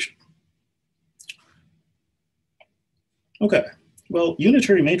representation. Okay, well,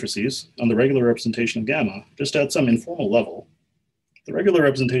 unitary matrices on the regular representation of gamma, just at some informal level, the regular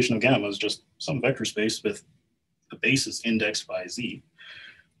representation of gamma is just some vector space with a basis indexed by Z.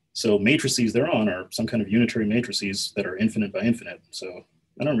 So matrices thereon are some kind of unitary matrices that are infinite by infinite. So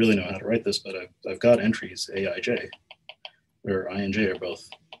I don't really know how to write this, but I've got entries Aij, where I and j are both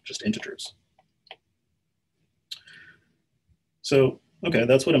just integers. So, okay,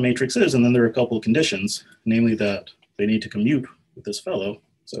 that's what a matrix is. And then there are a couple of conditions, namely that they need to commute with this fellow.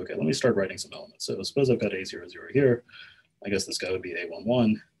 So, okay, let me start writing some elements. So suppose I've got A00 here. I guess this guy would be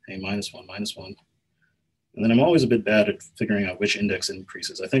A11, A -1, -1. And then I'm always a bit bad at figuring out which index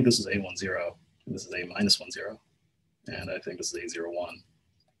increases. I think this is A10, and this is A -10. And I think this is A01,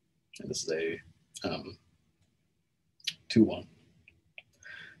 and this is A21,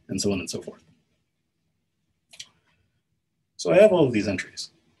 and so on and so forth. So I have all of these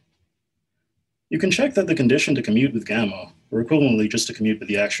entries. You can check that the condition to commute with gamma, or equivalently just to commute with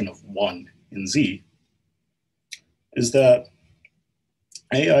the action of 1 in Z, is that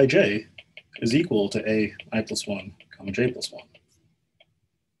Aij is equal to ai+1, j+1.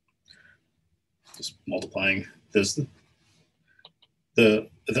 Just multiplying this. The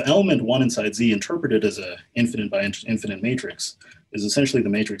element 1 inside Z interpreted as an infinite by infinite matrix is essentially the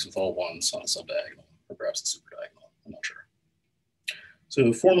matrix with all ones on a subdiagonal, or perhaps a superdiagonal, I'm not sure.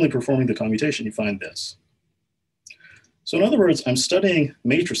 So formally performing the commutation, you find this. So in other words, I'm studying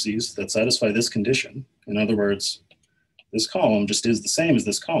matrices that satisfy this condition. In other words, this column just is the same as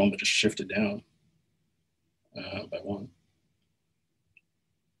this column, but just shifted down by 1.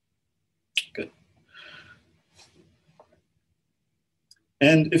 Good.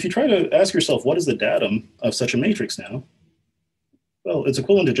 And if you try to ask yourself, what is the datum of such a matrix now? Well, it's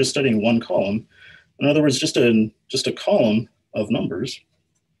equivalent to just studying one column. In other words, just a column of numbers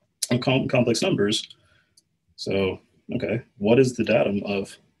complex numbers. So, okay, what is the datum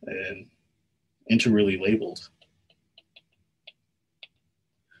of an integrally labeled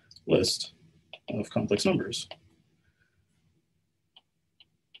list of complex numbers?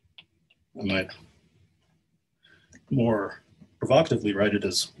 I might more provocatively write it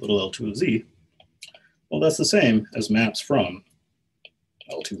as little L2 of Z. Well, that's the same as maps from,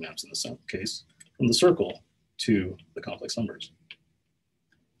 L2 maps in this case, from the circle to the complex numbers.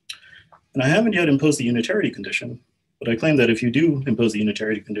 And I haven't yet imposed the unitarity condition, but I claim that if you do impose the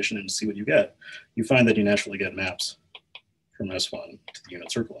unitarity condition and see what you get, you find that you naturally get maps from S1 to the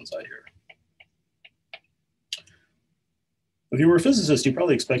unit circle inside here. If you were a physicist, you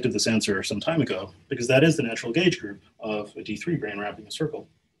probably expected this answer some time ago, because that is the natural gauge group of a D3 grain wrapping a circle.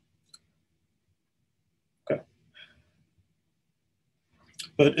 Okay.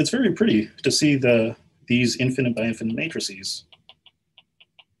 But it's very pretty to see these infinite by infinite matrices,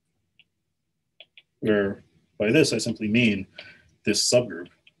 where by this I simply mean this subgroup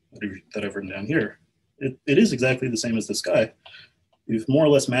that I've written down here. It is exactly the same as this guy. You've more or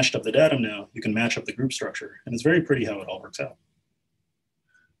less matched up the datum now. You can match up the group structure, and it's very pretty how it all works out.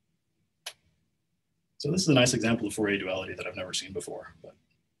 So this is a nice example of Fourier duality that I've never seen before, but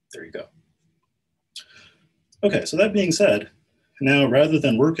there you go. Okay, so that being said, now rather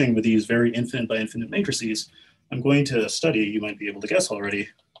than working with these very infinite by infinite matrices, I'm going to study, you might be able to guess already,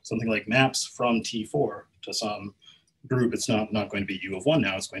 something like maps from T4 to some group. It's not going to be U of 1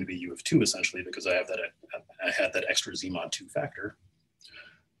 now, it's going to be U of 2 essentially, because I had that extra Z mod 2 factor.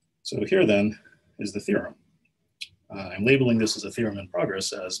 So here then is the theorem. I'm labeling this as a theorem in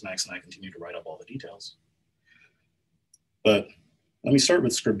progress as Max and I continue to write up all the details. But let me start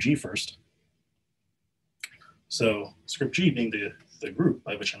with script G first. So script G being the group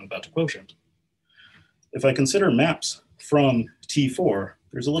by which I'm about to quotient. If I consider maps from T4,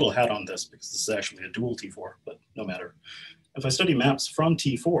 there's a little hat on this because this is actually a dual T4, but no matter. If I study maps from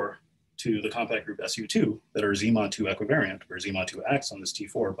T4 to the compact group SU2 that are Z mod 2 equivariant, where Z mod 2 acts on this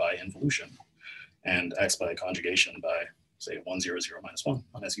T4 by involution and acts by conjugation by, say, 1, 0, 0, minus 1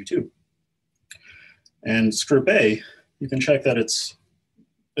 on SU2. And script A, you can check that it's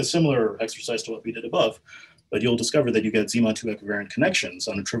a similar exercise to what we did above, but you'll discover that you get Z mod 2 equivariant connections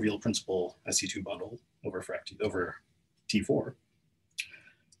on a trivial principal SU2 bundle over T4.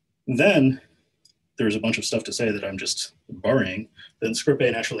 Then there's a bunch of stuff to say that I'm just burying. Then script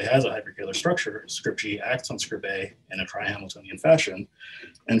A naturally has a hyperkähler structure. Script G acts on script A in a tri-Hamiltonian fashion.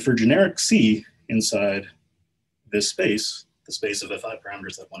 And for generic C inside this space, the space of the 5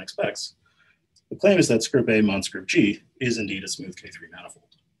 parameters that one expects, the claim is that script A mod script G is indeed a smooth K3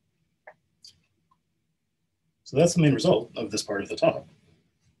 manifold. So that's the main result of this part of the talk.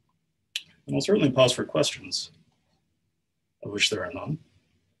 And I'll certainly pause for questions, of which there are none.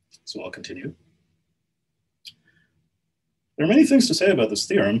 So I'll continue. There are many things to say about this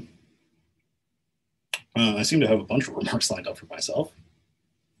theorem. I seem to have a bunch of remarks lined up for myself.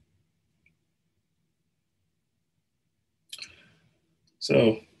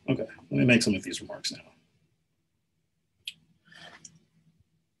 So, okay, let me make some of these remarks now.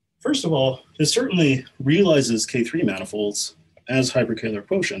 First of all, this certainly realizes K3 manifolds as hyperkähler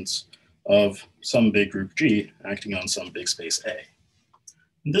quotients of some big group G acting on some big space A.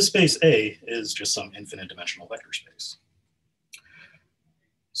 And this space A is just some infinite dimensional vector space.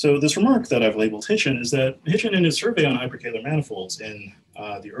 So this remark that I've labeled Hitchin is that Hitchin in his survey on hyperkähler manifolds in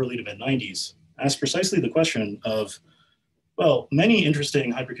the early to mid 90s asked precisely the question of, well, many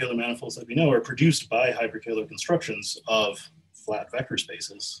interesting hyperkähler manifolds that we know are produced by hyperkähler constructions of flat vector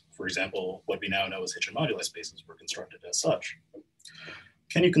spaces. For example, what we now know as Hitchin moduli spaces were constructed as such.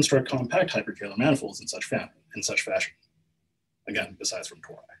 Can you construct compact hyperkähler manifolds in such fashion? Again, besides from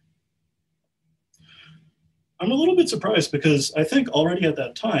tori. I'm a little bit surprised because I think already at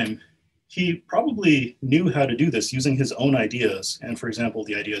that time, he probably knew how to do this using his own ideas. And for example,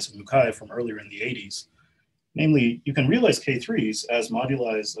 the ideas of Mukai from earlier in the 80s. Namely, you can realize K3s as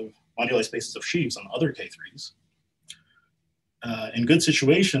moduli spaces of sheaves on other K3s. In good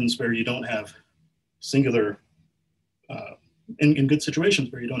situations where you don't have in good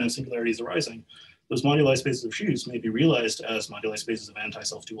situations where you don't have singularities arising, those moduli spaces of sheaves may be realized as moduli spaces of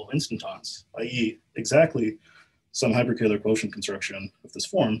anti-self-dual instantons, i.e. exactly some hyperkähler quotient construction of this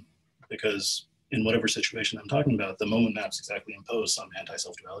form, because in whatever situation I'm talking about, the moment maps exactly impose some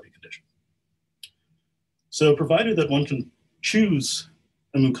anti-self-duality condition. So provided that one can choose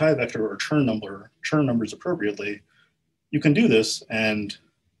a Mukai vector or Chern numbers appropriately, you can do this, and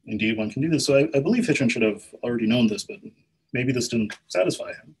indeed one can do this. So I believe Hitchin should have already known this, but maybe this didn't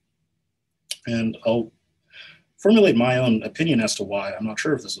satisfy him. And formulate my own opinion as to why. I'm not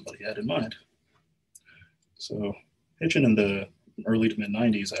sure if this is what he had in mind. So Hitchin in the early to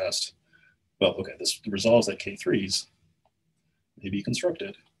mid-90s asked, well, okay, this resolves that K3s may be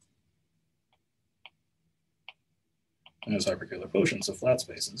constructed as hyperkähler quotients of flat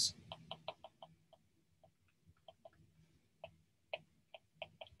spaces.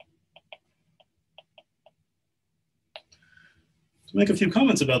 To make a few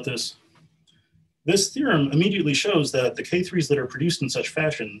comments about this, this theorem immediately shows that the K3s that are produced in such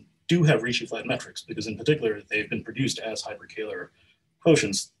fashion do have Ricci-flat metrics, because in particular, they've been produced as hyperkähler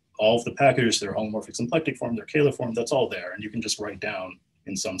quotients. All of the package, their holomorphic symplectic form, their Kähler form, that's all there, and you can just write down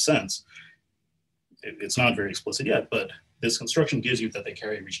in some sense. It's not very explicit yet, but this construction gives you that they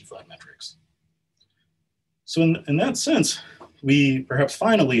carry Ricci-flat metrics. So in that sense, we perhaps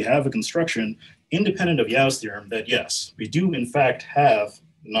finally have a construction independent of Yau's theorem that yes, we do in fact have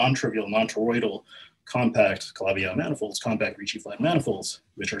non-trivial, non-toroidal, compact Calabi-Yau manifolds, compact Ricci-flat manifolds,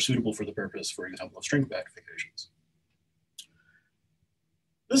 which are suitable for the purpose, for example, of string compactifications.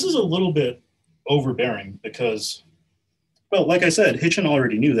 This is a little bit overbearing because, well, like I said, Hitchin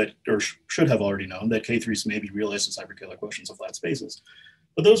already knew that, or should have already known, that K3s may be realized as hyperkähler quotients of flat spaces.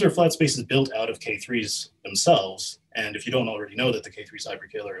 But those are flat spaces built out of K3s themselves. And if you don't already know that the K3 is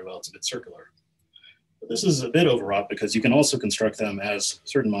hyperkähler, well, it's a bit circular. But this is a bit overwrought because you can also construct them as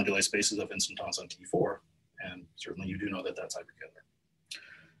certain moduli spaces of instantons on T4. And certainly you do know that that's hyperkähler.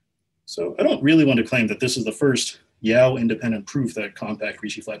 So I don't really want to claim that this is the first Yau independent proof that compact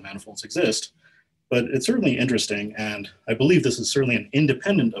Ricci-flat manifolds exist, but it's certainly interesting. And I believe this is certainly an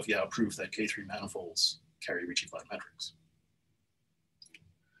independent of Yau proof that K3 manifolds carry Ricci-flat metrics.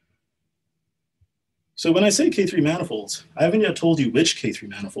 So when I say K3 manifolds, I haven't yet told you which K3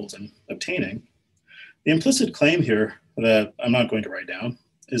 manifolds I'm obtaining. The implicit claim here that I'm not going to write down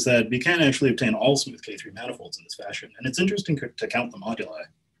is that we can actually obtain all smooth K3 manifolds in this fashion. And it's interesting to count the moduli.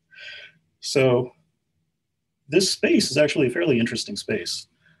 So this space is actually a fairly interesting space,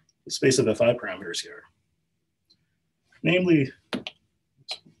 the space of Fi parameters here. Namely,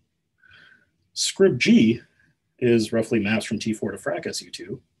 script G is roughly maps from T4 to frac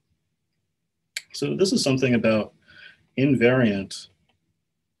SU2. So this is something about invariant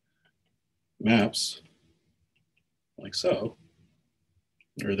maps like so,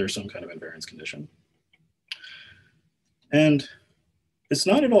 or there's some kind of invariance condition. And it's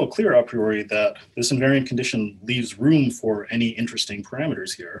not at all clear a priori that this invariant condition leaves room for any interesting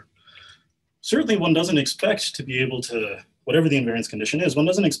parameters here. Certainly one doesn't expect to be able to, whatever the invariance condition is, one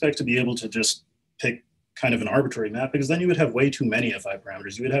doesn't expect to be able to just pick kind of an arbitrary map, because then you would have way too many Fi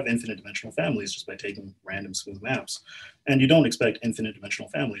parameters. You would have infinite dimensional families just by taking random smooth maps. And you don't expect infinite dimensional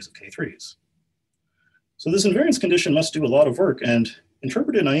families of K3s. So this invariance condition must do a lot of work, and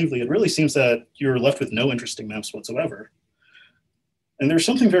interpreted naively, it really seems that you're left with no interesting maps whatsoever. And there's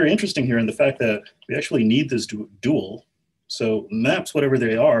something very interesting here in the fact that we actually need this dual. So maps, whatever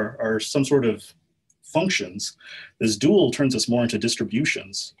they are some sort of functions. This dual turns us more into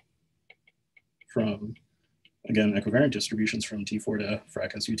distributions from, again, equivariant distributions from T4 to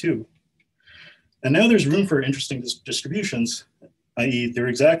frac SU2. And now there's room for interesting distributions, i.e. they're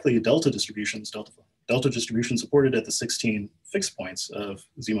exactly delta distributions, delta distribution supported at the 16 fixed points of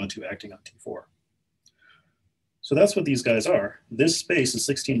Zimet2 acting on T4. So that's what these guys are. This space is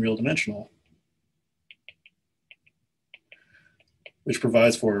 16 real dimensional, which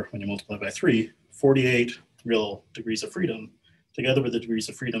provides for, when you multiply by 3, 48 real degrees of freedom. Together with the degrees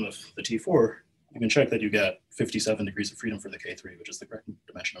of freedom of the T4, you can check that you get 57 degrees of freedom for the K3, which is the correct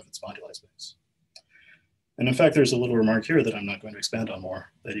dimension of its moduli space. And in fact, there's a little remark here that I'm not going to expand on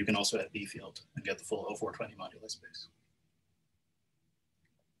more, that you can also add B field and get the full 0420 moduli space.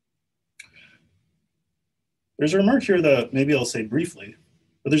 There's a remark here that maybe I'll say briefly,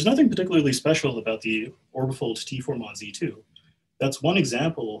 but there's nothing particularly special about the orbifold T4 mod Z2. That's one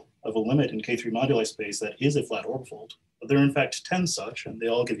example of a limit in K3 moduli space that is a flat orbifold, but there are in fact 10 such, and they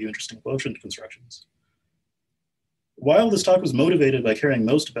all give you interesting quotient constructions. While this talk was motivated by caring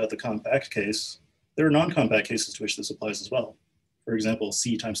most about the compact case, there are non-compact cases to which this applies as well. For example,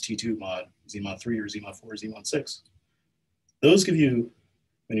 C times T2 mod, Zmod 3 or Zmod 4 or Zmod 6. Those give you,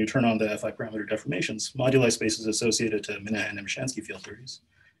 when you turn on the Fi parameter deformations, moduli spaces associated to Minahan and Mashansky field theories.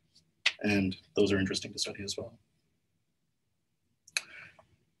 And those are interesting to study as well.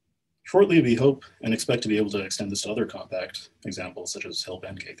 Shortly, we hope and expect to be able to extend this to other compact examples, such as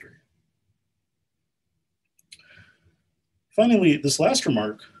Hill-Bend K3. Finally, this last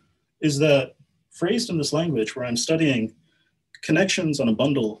remark is that phrased in this language where I'm studying connections on a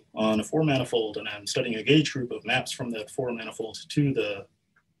bundle on a 4 manifold, and I'm studying a gauge group of maps from that 4 manifold to the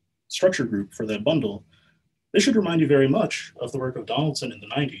structure group for that bundle, This should remind you very much of the work of Donaldson in the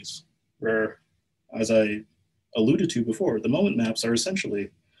 90s, where, as I alluded to before, the moment maps are essentially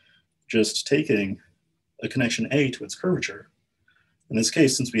just taking a connection A to its curvature. In this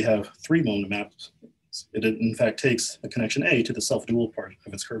case, since we have 3 moment maps, it in fact takes a connection A to the self-dual part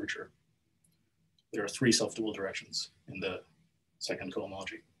of its curvature. There are 3 self-dual directions in the second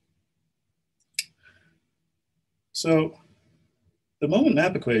cohomology. So the moment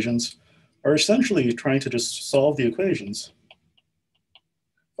map equations are essentially trying to just solve the equations,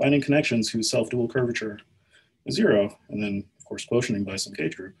 finding connections whose self-dual curvature is 0, and then, of course, quotienting by some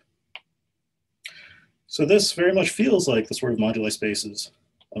gauge group. So this very much feels like the sort of moduli spaces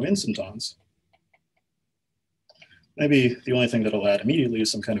of instantons. Maybe the only thing that I'll add immediately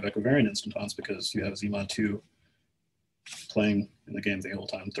is some kind of equivariant instantons, because you have Zima 2 playing in the game the whole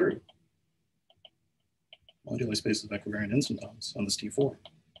time through. Moduli spaces of equivariant instantons on this T4.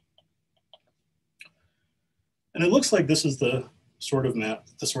 And it looks like this is the sort of map,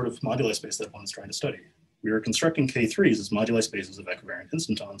 the sort of moduli space that one's trying to study. We are constructing K3s as moduli spaces of equivariant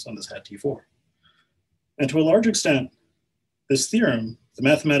instantons on this hat T4. And to a large extent, this theorem, the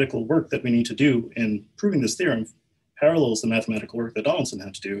mathematical work that we need to do in proving this theorem, parallels the mathematical work that Donaldson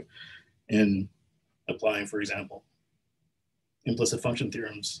had to do in applying, for example, implicit function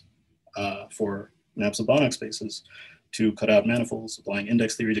theorems for maps of Banach spaces to cut out manifolds, applying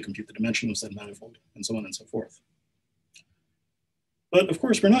index theory to compute the dimension of said manifold, and so on and so forth. But of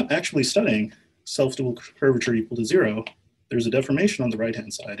course, we're not actually studying self-dual curvature equal to 0. There's a deformation on the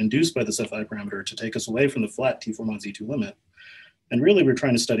right-hand side induced by this Fi parameter to take us away from the flat T4 mod Z2 limit. And really, we're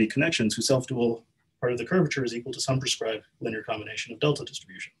trying to study connections whose self-dual part of the curvature is equal to some prescribed linear combination of delta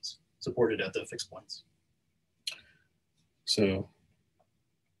distributions supported at the fixed points. So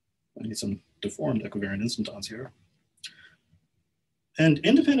I need some deformed equivariant instantons here. And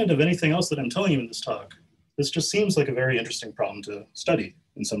independent of anything else that I'm telling you in this talk, this just seems like a very interesting problem to study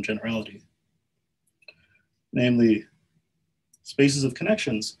in some generality. Namely, spaces of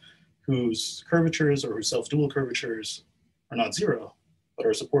connections whose curvatures or whose self-dual curvatures are not 0, but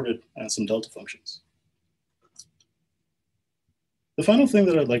are supported as some delta functions. The final thing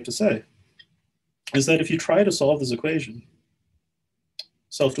that I'd like to say is that if you try to solve this equation,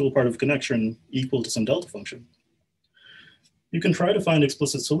 self-dual part of connection equal to some delta function, you can try to find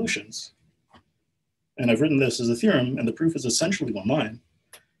explicit solutions. And I've written this as a theorem, and the proof is essentially one line.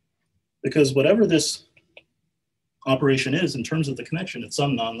 Because whatever this operation is in terms of the connection, it's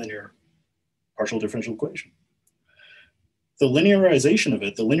some nonlinear partial differential equation. The linearization of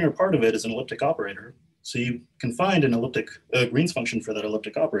it, the linear part of it, is an elliptic operator. So you can find an elliptic Green's function for that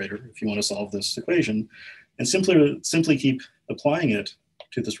elliptic operator if you want to solve this equation, and simply keep applying it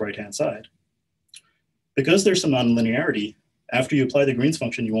to this right-hand side. Because there's some nonlinearity, after you apply the Green's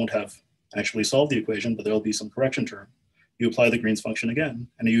function, you won't have actually solved the equation, but there'll be some correction term. You apply the Green's function again,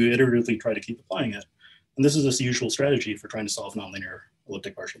 and you iteratively try to keep applying it. And this is a usual strategy for trying to solve nonlinear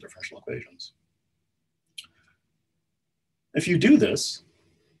elliptic partial differential equations. If you do this,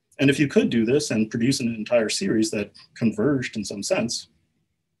 and if you could do this and produce an entire series that converged in some sense,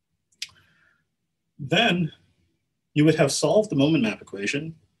 then you would have solved the moment map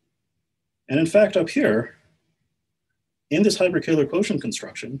equation. And in fact, up here, in this hyperkähler quotient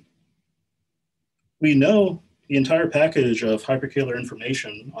construction, we know the entire package of hyperkähler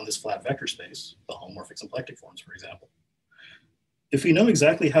information on this flat vector space, the holomorphic symplectic forms, for example. If we know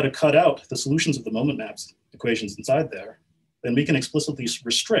exactly how to cut out the solutions of the moment maps equations inside there, then we can explicitly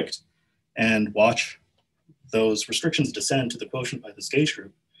restrict and watch those restrictions descend to the quotient by this gauge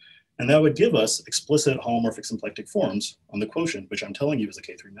group. And that would give us explicit holomorphic symplectic forms on the quotient, which I'm telling you is a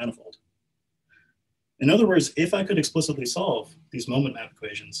K3 manifold. In other words, if I could explicitly solve these moment map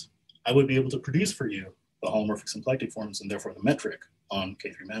equations, I would be able to produce for you the holomorphic symplectic forms and therefore the metric on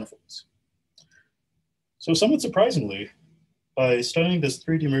K3 manifolds. So somewhat surprisingly, by studying this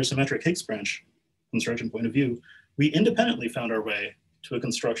 3D mirror symmetric Higgs branch construction point of view, we independently found our way to a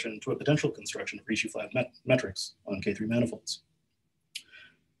construction, to a potential construction of Ricci-flat metrics on K3 manifolds.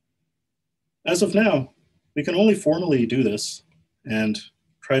 As of now, we can only formally do this and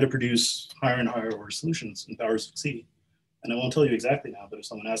try to produce higher and higher order solutions in powers of C. And I won't tell you exactly now, but if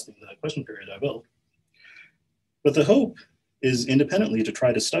someone asks me in the question period, I will. But the hope is independently to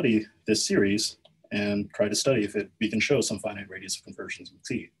try to study this series and try to study if we can show some finite radius of conversions in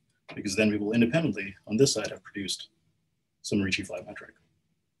C, because then we will independently, on this side, have produced some Ricci-flat metric.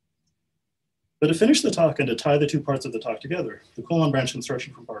 But to finish the talk and to tie the two parts of the talk together, the Coulomb branch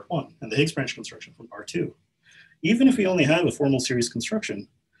construction from part 1 and the Higgs branch construction from part 2, even if we only have a formal series construction,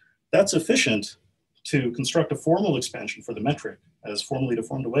 that's sufficient to construct a formal expansion for the metric as formally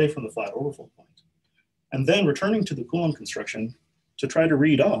deformed away from the flat overflow point. and then returning to the Coulomb construction to try to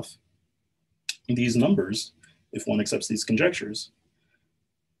read off these numbers, if one accepts these conjectures.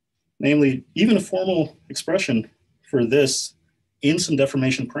 Namely, even a formal expression for this instant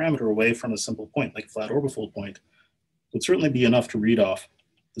deformation parameter away from a simple point, like a flat orbifold point, would certainly be enough to read off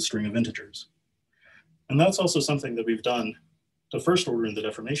the string of integers. And that's also something that we've done to first order in the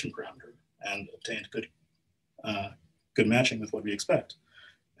deformation parameter and obtained good matching with what we expect.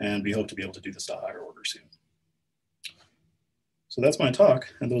 And we hope to be able to do this to higher order soon. So that's my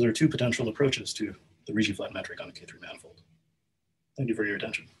talk, and those are two potential approaches to the Ricci-flat metric on a K3 manifold. Thank you for your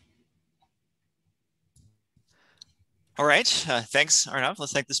attention. All right, thanks, Arnav.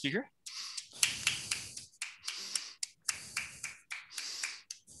 Let's thank the speaker.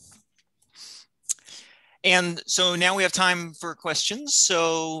 And so now we have time for questions.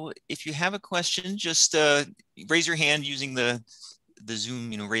 So if you have a question, just raise your hand using the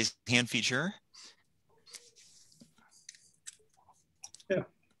Zoom, raise hand feature. Yeah,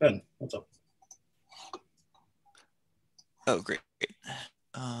 Ben, what's up? Oh, great.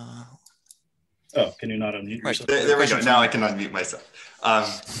 Oh, can you not unmute yourself? There we go. Now I can unmute myself.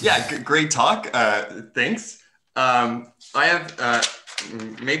 Yeah, great talk. Thanks. I have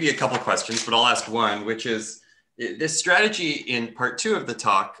maybe a couple of questions, but I'll ask one, which is this strategy in part 2 of the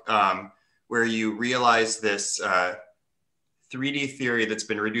talk, where you realize this 3D theory that's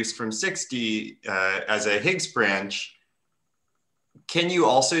been reduced from 6D as a Higgs branch. Can you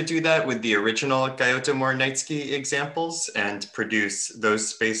also do that with the original Gayoto-Morenitsky examples and produce those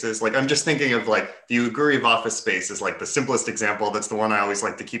spaces? Like, I'm just thinking of like the Ugurev office space is like the simplest example. That's the one I always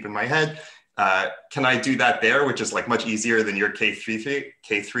like to keep in my head. Can I do that there, which is like much easier than your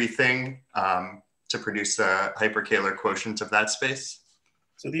K3 thing to produce a hyperkähler quotient of that space?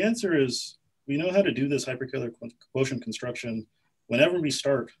 So the answer is we know how to do this hyperkähler quotient construction whenever we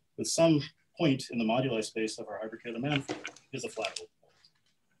start with some point in the moduli space of our hyperkähler manifold is a flat orbifold.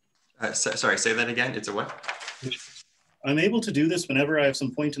 Sorry, say that again. It's a what? I'm able to do this whenever I have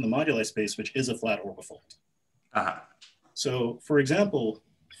some point in the moduli space which is a flat orbifold. So for example,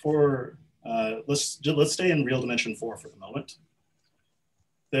 for let's stay in real dimension 4 for the moment.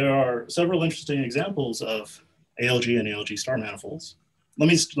 There are several interesting examples of ALG and ALG star manifolds. Let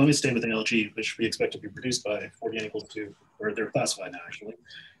me stay with ALG, which we expect to be produced by 4D equals 2, or they're classified now actually.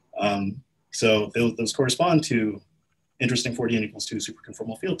 So those correspond to interesting 4D equals 2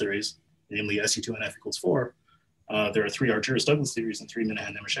 superconformal field theories, namely SU2 and F equals 4. There are 3 Argyris-Douglas theories and 3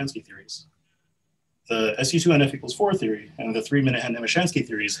 Minahan-Nemeshansky theories. The SU2 and F equals 4 theory and the 3 Minahan-Nemeshansky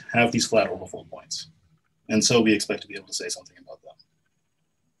theories have these flat orbifold points. And so we expect to be able to say something about them.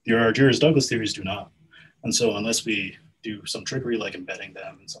 The Argyris-Douglas theories do not. And so unless we do some trickery like embedding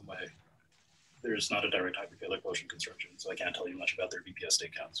them in some way, there's not a direct hyperkähler quotient construction. So I can't tell you much about their VPS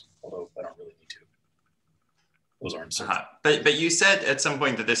state counts, although I don't really need to. Those aren't certain. But you said at some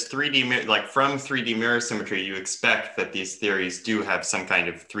point that this 3D, like from 3D mirror symmetry, you expect that these theories do have some kind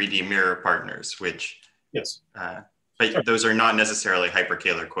of 3D mirror partners, which, yes. But sure. Those are not necessarily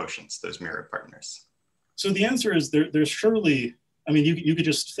hyperkähler quotients, those mirror partners. So the answer is there's surely, I mean, you could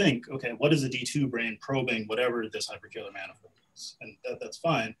just think, okay, what is a D2 brane probing whatever this hyperkähler manifold is? And that's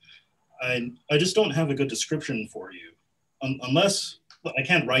fine. I just don't have a good description for you unless I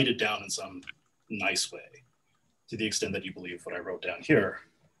can't write it down in some nice way to the extent that you believe what I wrote down here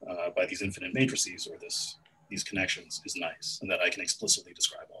by these infinite matrices or these connections is nice and that I can explicitly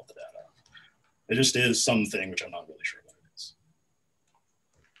describe all the data. It just is something which I'm not really sure what it is.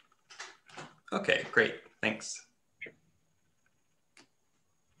 Okay, great, thanks. Sure.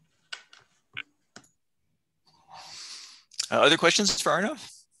 Other questions for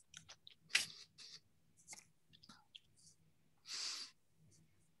Arnav?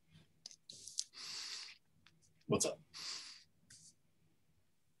 What's up?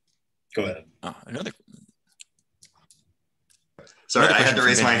 Go ahead. Another. Sorry, I had to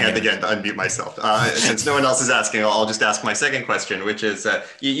raise my hand again to unmute myself. Since no one else is asking, I'll just ask my second question, which is,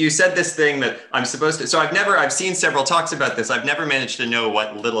 you said this thing that I'm supposed to, so I've seen several talks about this. I've never managed to know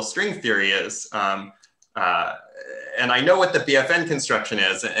what little string theory is. And I know what the BFN construction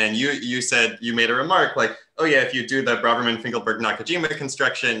is. And you said, you made a remark like, oh yeah, if you do the Braverman-Finkelberg-Nakajima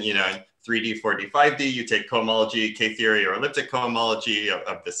construction, you know, in 3D, 4D, 5D, you take cohomology, K-theory or elliptic cohomology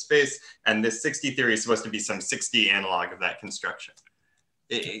of this space. And this 6D theory is supposed to be some 6D analog of that construction.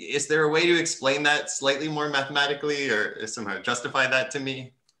 Is there a way to explain that slightly more mathematically or somehow justify that to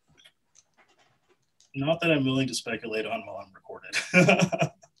me? Not that I'm willing to speculate on while I'm recorded.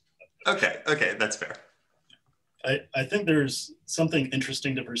 Okay, that's fair. I think there's something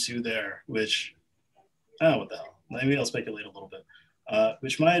interesting to pursue there, which, what the hell? Maybe I'll speculate a little bit,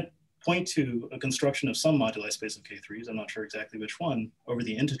 which might point to a construction of some moduli space of K3s, I'm not sure exactly which one, over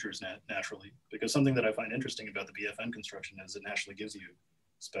the integers naturally, because something that I find interesting about the BFN construction is it naturally gives you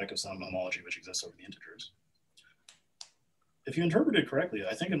spec of some homology which exists over the integers. If you interpret it correctly,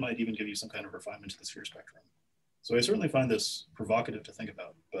 I think it might even give you some kind of refinement to the sphere spectrum. So I certainly find this provocative to think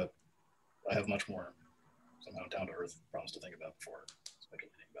about, but I have much more somehow down to earth problems to think about before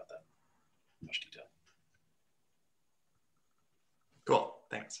speculating about that in much detail. Cool,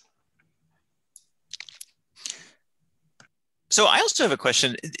 thanks. So I also have a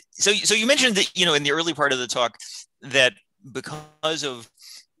question. So you mentioned that, in the early part of the talk that because of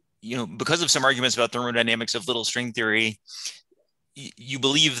some arguments about thermodynamics of little string theory, you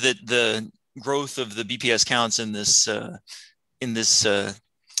believe that the growth of the BPS counts in this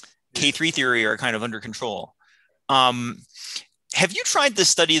K3 theory are kind of under control. Have you tried to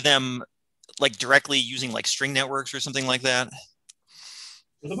study them like directly using like string networks or something like that?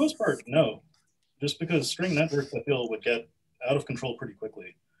 For the most part, no. Just because string networks, I feel, would get out of control pretty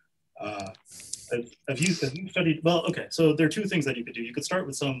quickly. Have you studied, well, okay, so there are two things that you could do. You could start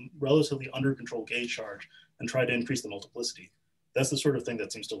with some relatively under control gauge charge and try to increase the multiplicity. That's the sort of thing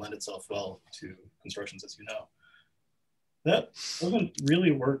that seems to lend itself well to constructions, as you know. That doesn't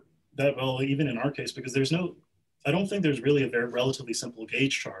really work that well, even in our case, because I don't think there's really a very relatively simple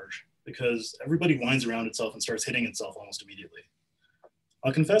gauge charge, because everybody winds around itself and starts hitting itself almost immediately.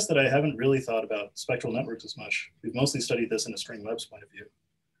 I'll confess that I haven't really thought about spectral networks as much. We've mostly studied this in a string web's point of view.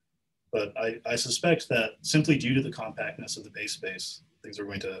 But I suspect that simply due to the compactness of the base space, things are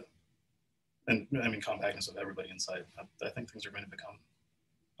going to, and I mean compactness of everybody inside, I think things are going to become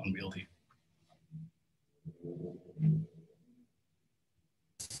unwieldy.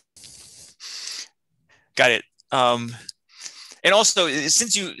 Got it. And also,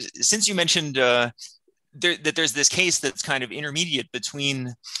 since you mentioned that there's this case that's kind of intermediate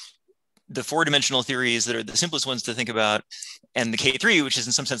between the four-dimensional theories that are the simplest ones to think about and the K3, which is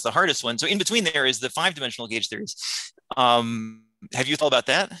in some sense the hardest one. So in between there is the five-dimensional gauge theories. Have you thought about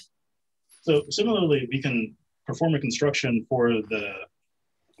that? So similarly, we can perform a construction for the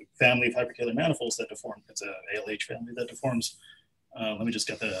family of hyperkähler manifolds that deform. It's a ALH family that deforms. Let me just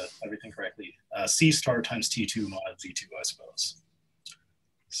get everything correctly. C star times T2 mod Z2, I suppose.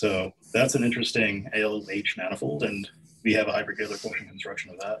 So that's an interesting ALH manifold, and we have a hyperkähler quotient construction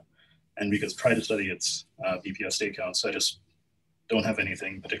of that. And we could try to study its BPS state counts. I just don't have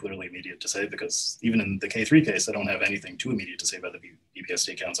anything particularly immediate to say, because even in the K3 case, I don't have anything too immediate to say about the BPS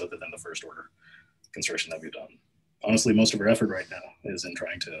state counts other than the first order construction that we've done. Honestly, most of our effort right now is in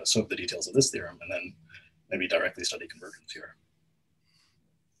trying to soak the details of this theorem and then maybe directly study convergence here.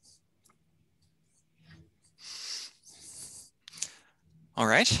 All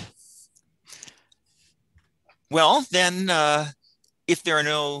right. Well, then, if there are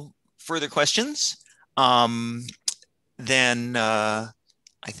no further questions, then I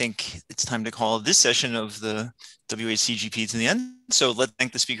think it's time to call this session of the WHCGP to the end. So let's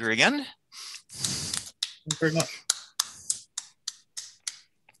thank the speaker again. Thank you very much.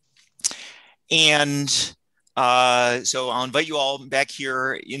 And so I'll invite you all back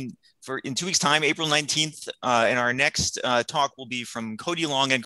here in 2 weeks' time, April 19th, and our next talk will be from Cody Long and